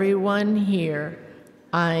 Let everyone hear,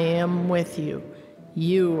 I am with you.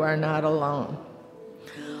 You are not alone.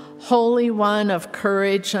 Holy One of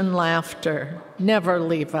courage and laughter, never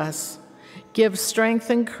leave us. Give strength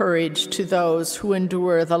and courage to those who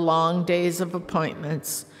endure the long days of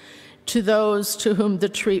appointments, to those to whom the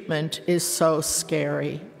treatment is so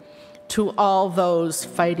scary, to all those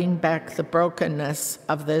fighting back the brokenness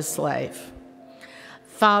of this life.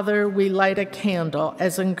 Father, we light a candle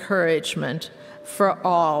as encouragement for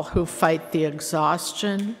all who fight the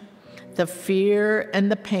exhaustion, the fear,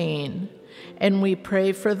 and the pain, and we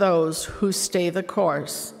pray for those who stay the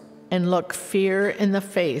course and look fear in the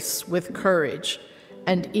face with courage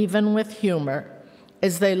and even with humor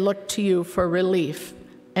as they look to you for relief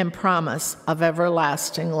and promise of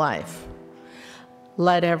everlasting life.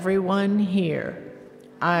 Let everyone hear,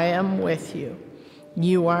 I am with you.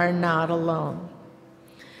 You are not alone.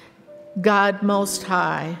 God Most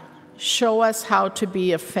High, show us how to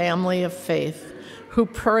be a family of faith who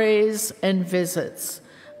prays and visits,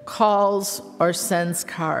 calls or sends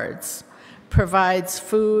cards, provides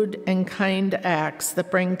food and kind acts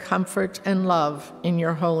that bring comfort and love in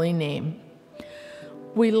your holy name.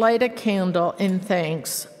 We light a candle in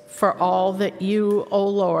thanks for all that you, O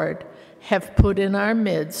Lord, have put in our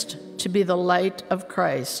midst to be the light of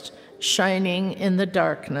Christ, shining in the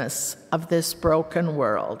darkness of this broken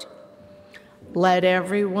world. Let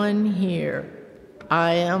everyone hear,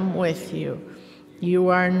 I am with you. You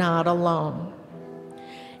are not alone.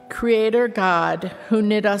 Creator God, who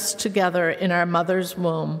knit us together in our mother's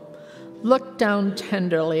womb, look down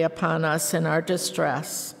tenderly upon us in our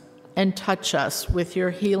distress and touch us with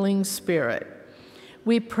your healing spirit.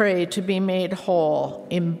 We pray to be made whole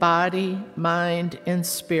in body, mind, and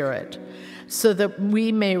spirit, so that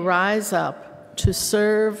we may rise up to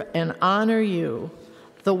serve and honor you,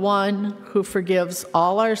 the one who forgives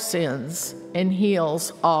all our sins and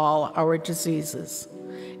heals all our diseases.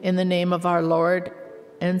 In the name of our Lord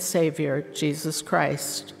and Savior, Jesus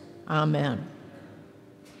Christ. Amen.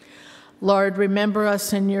 Lord, remember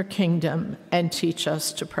us in your kingdom and teach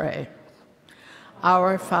us to pray.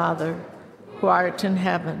 Our Father, who art in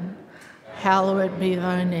heaven, hallowed be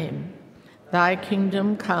thy name. Thy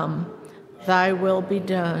kingdom come, thy will be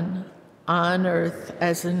done, on earth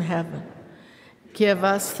as in heaven. Give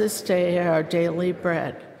us this day our daily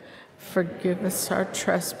bread. Forgive us our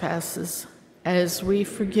trespasses, as we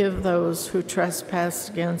forgive those who trespass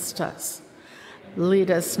against us.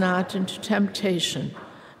 Lead us not into temptation,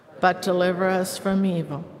 but deliver us from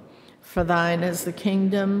evil. For thine is the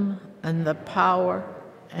kingdom, and the power,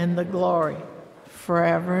 and the glory,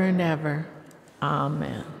 forever and ever.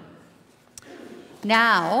 Amen.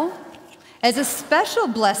 Now, as a special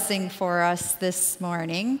blessing for us this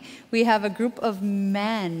morning, we have a group of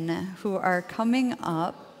men who are coming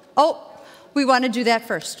up. Oh, we want to do that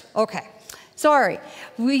first. Okay. Sorry.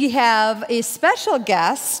 We have a special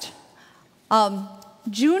guest,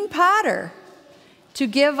 June Potter, to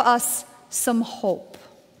give us some hope.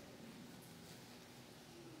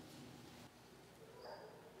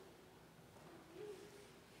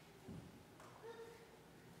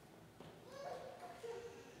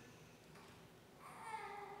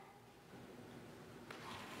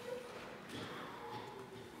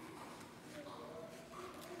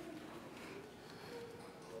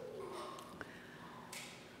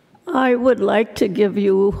 I would like to give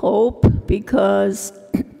you hope because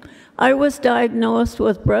I was diagnosed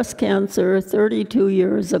with breast cancer 32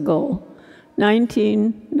 years ago,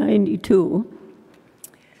 1992.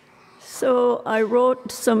 So I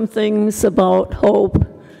wrote some things about hope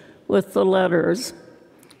with the letters.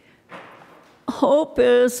 Hope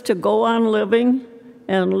is to go on living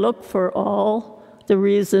and look for all the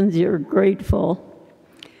reasons you're grateful.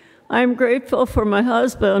 I'm grateful for my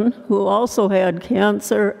husband, who also had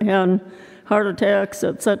cancer and heart attacks,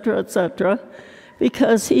 etc.,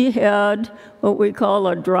 because he had what we call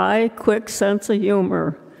a dry, quick sense of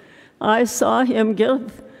humor. I saw him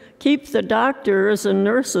keep the doctors and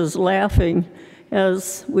nurses laughing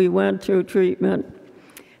as we went through treatment.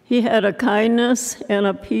 He had a kindness and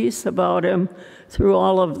a peace about him through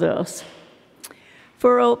all of this.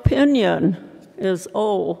 For opinion is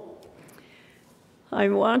O. I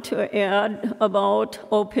want to add about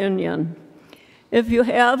opinion. If you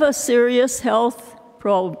have a serious health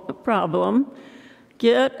problem,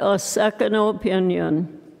 get a second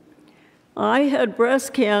opinion. I had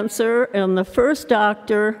breast cancer, and the first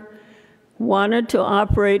doctor wanted to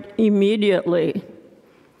operate immediately.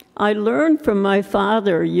 I learned from my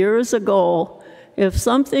father years ago, if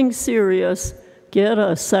something's serious, get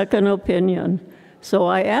a second opinion. So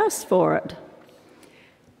I asked for it.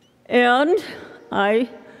 And I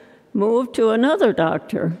moved to another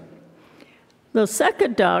doctor. The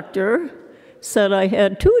second doctor said I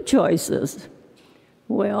had two choices.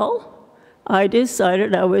 Well, I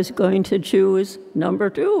decided I was going to choose number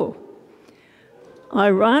 2.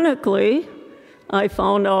 Ironically, I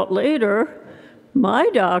found out later my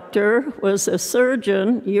doctor was a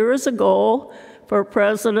surgeon years ago for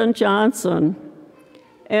President Johnson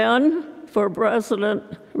and for President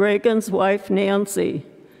Reagan's wife, Nancy.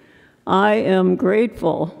 I am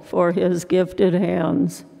grateful for his gifted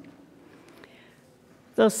hands.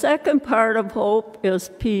 The second part of hope is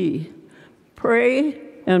P. Pray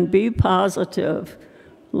and be positive,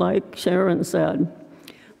 like Sharon said.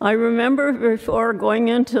 I remember before going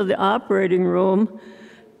into the operating room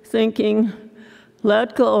thinking,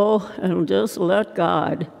 let go and just let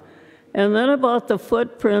God. And then about the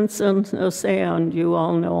footprints in the sand, you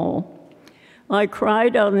all know. I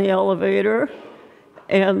cried on the elevator,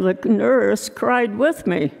 and the nurse cried with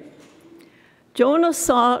me. Jonas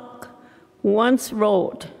Salk once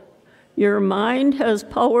wrote, "Your mind has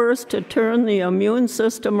powers to turn the immune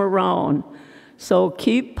system around, so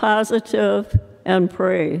keep positive and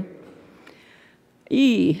pray."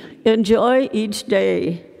 E, enjoy each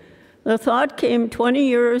day. The thought came 20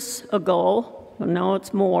 years ago, and now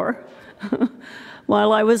it's more,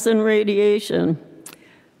 while I was in radiation.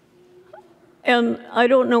 And I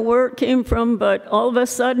don't know where it came from, but all of a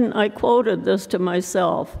sudden I quoted this to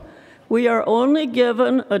myself. We are only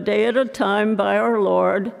given a day at a time by our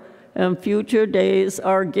Lord, and future days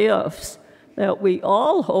are gifts that we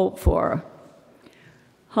all hope for.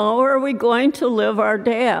 How are we going to live our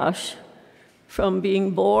dash from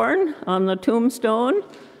being born on the tombstone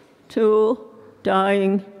to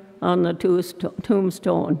dying on the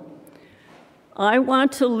tombstone? I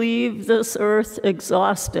want to leave this earth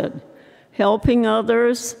exhausted. Helping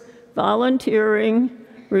others, volunteering,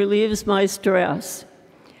 relieves my stress.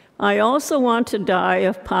 I also want to die,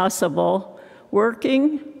 if possible,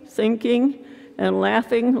 working, thinking, and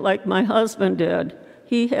laughing like my husband did.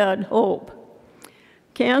 He had hope.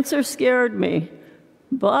 Cancer scared me,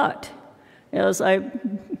 but as I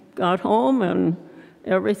got home and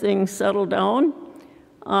everything settled down,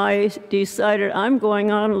 I decided I'm going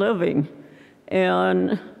on living.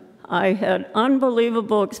 And I had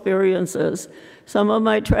unbelievable experiences. Some of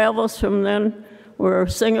my travels from then were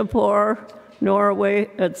Singapore, Norway,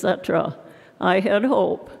 etc. I had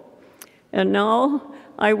hope. And now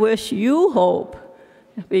I wish you hope,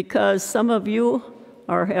 because some of you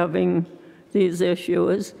are having these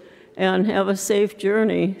issues, and have a safe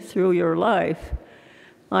journey through your life.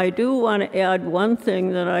 I do want to add one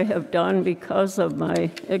thing that I have done because of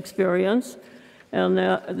my experience, and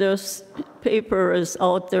this paper is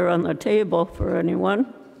out there on the table for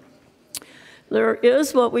anyone. There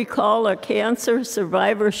is what we call a cancer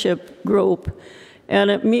survivorship group,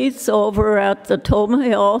 and it meets over at the Toma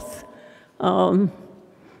Health on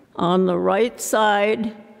the right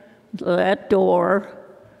side, that door,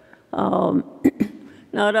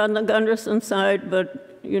 not on the Gunderson side,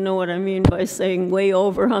 but you know what I mean by saying way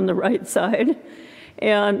over on the right side.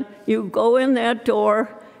 And you go in that door,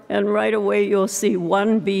 and right away you'll see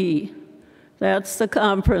 1B. That's the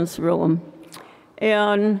conference room.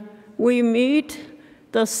 And we meet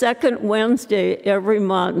the second Wednesday every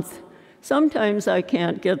month. Sometimes I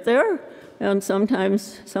can't get there, and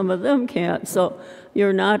sometimes some of them can't, so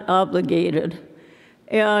you're not obligated.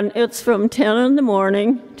 And it's from 10 in the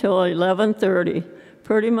morning till 11:30,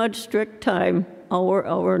 pretty much strict time,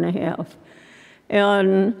 hour and a half.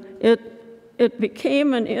 And it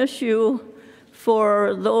became an issue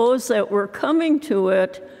for those that were coming to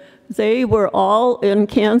it. They were all in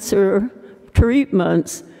cancer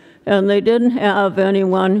treatments, and they didn't have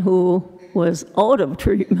anyone who was out of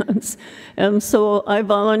treatments. And so I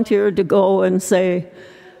volunteered to go and say,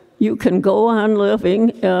 you can go on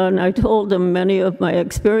living, and I told them many of my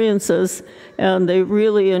experiences, and they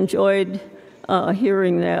really enjoyed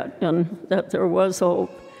hearing that, and that there was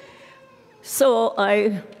hope. So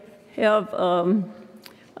I have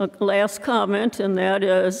a last comment, and that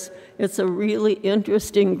is, it's a really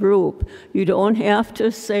interesting group. You don't have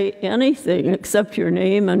to say anything except your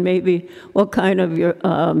name and maybe what kind of your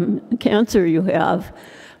cancer you have,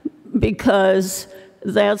 because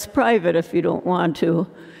that's private if you don't want to.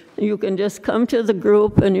 You can just come to the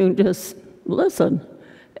group and you just listen.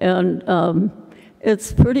 And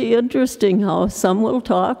it's pretty interesting how some will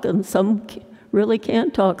talk and some really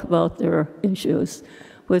can't talk about their issues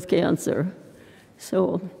with cancer.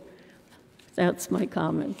 So that's my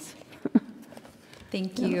comments.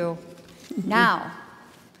 Thank you. Now,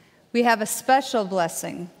 we have a special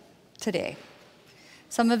blessing today.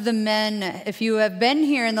 Some of the men, if you have been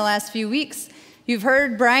here in the last few weeks, you've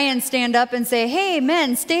heard Brian stand up and say, hey,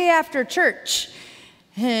 men, stay after church.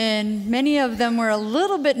 And many of them were a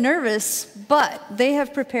little bit nervous, but they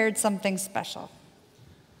have prepared something special.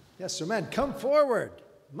 Yes, sir, men, come forward.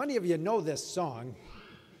 Many of you know this song.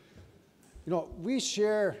 You know, we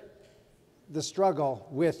share the struggle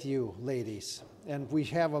with you, ladies, and we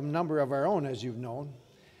have a number of our own, as you've known.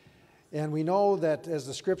 And we know that as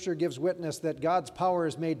the scripture gives witness that God's power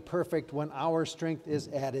is made perfect when our strength is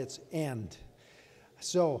at its end.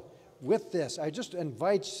 So with this, I just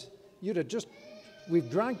invite you to we've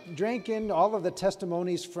drank in all of the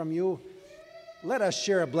testimonies from you. Let us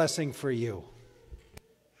share a blessing for you.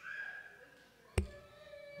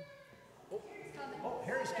 Oh,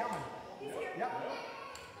 Harry's coming. Yep.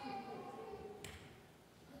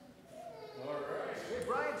 All right. Hey,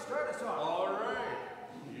 Brian, start us off. All right.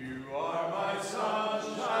 You are my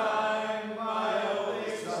sunshine, my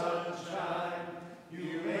only sunshine.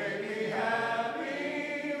 You make me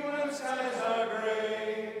happy when skies are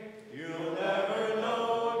gray. You'll never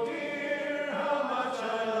know, dear, how much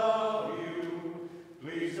I love you.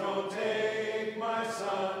 Please don't take my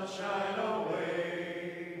sunshine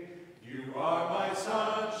away. You are my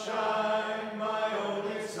sunshine, my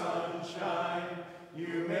only sunshine.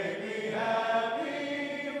 You make me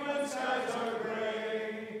happy when skies are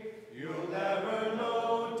gray. You'll never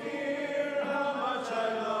know, dear, how much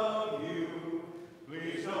I love you.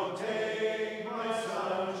 Please don't take my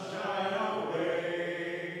sunshine away.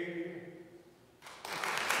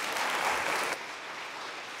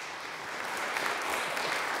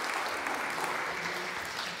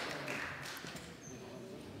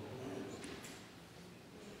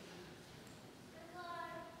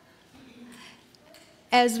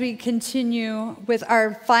 As we continue with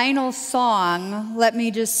our final song, let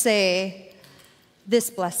me just say this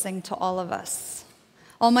blessing to all of us.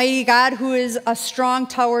 Almighty God, who is a strong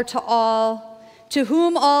tower to all, to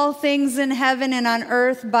whom all things in heaven and on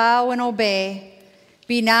earth bow and obey,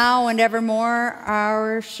 be now and evermore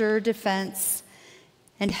our sure defense,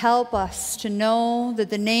 and help us to know that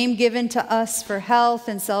the name given to us for health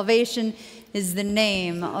and salvation is the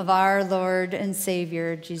name of our Lord and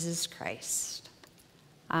Savior, Jesus Christ.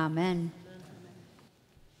 Amen.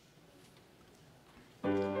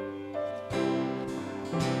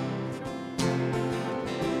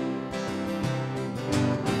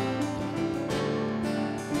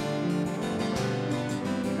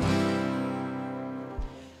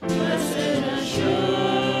 Blessed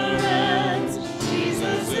assurance,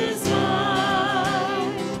 Jesus is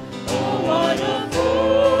mine. Oh, what a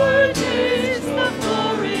foretaste of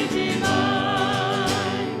glory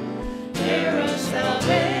divine. Heir of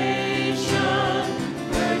salvation,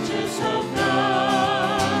 purchase of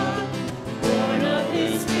God, born of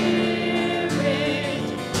His Spirit,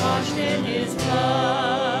 washed in His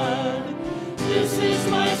blood. This is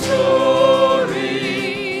my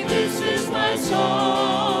story, this is my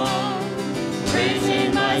song,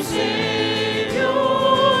 praising my Savior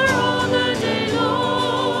all the day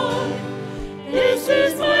long. This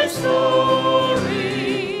is my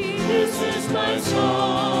story, this is my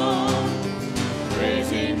song,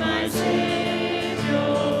 praising my Savior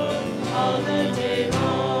all the day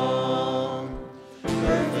long.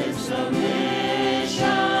 Perfect submission,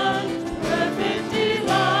 perfect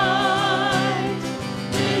delight,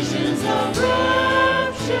 visions of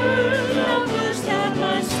rapture that burst at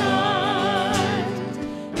my sight.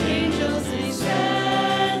 Angels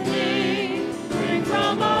descending, bring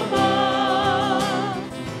from above,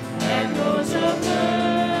 echoes of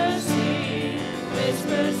mercy,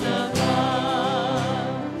 whispers of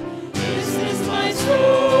love. This is my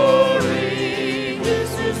story,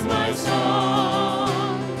 this is my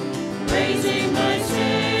song, praising my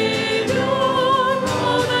Savior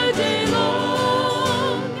all the day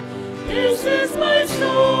long. This is my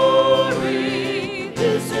story,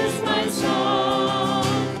 this is my song,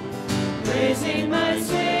 praising my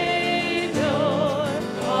Savior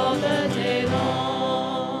all the day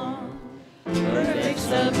long. Perfect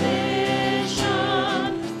submission,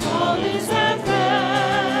 all is at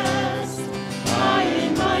rest. I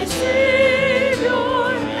in my Savior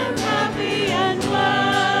am happy and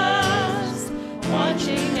blessed,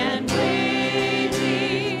 watching and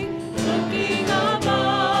waiting, looking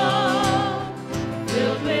above,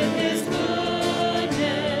 filled with His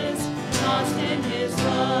goodness, lost in His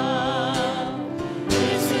love.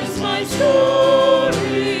 This is my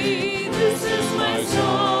story, this is my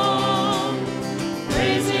song,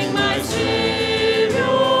 praising my Savior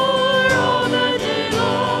all the day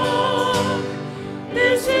long.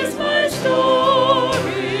 This is my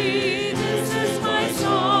story, this is my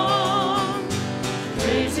song,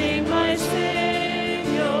 praising my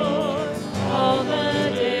Savior all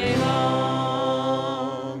the day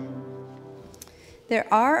long. There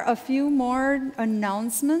are a few more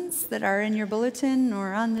announcements that are in your bulletin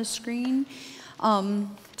or on the screen.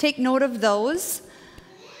 Take note of those.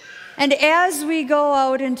 And as we go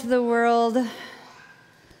out into the world,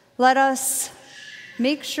 let us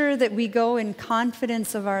make sure that we go in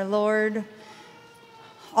confidence of our Lord,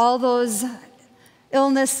 all those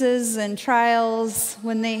illnesses and trials,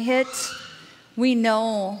 when they hit, we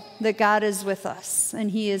know that God is with us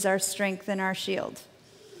and He is our strength and our shield.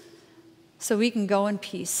 So we can go in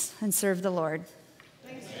peace and serve the Lord.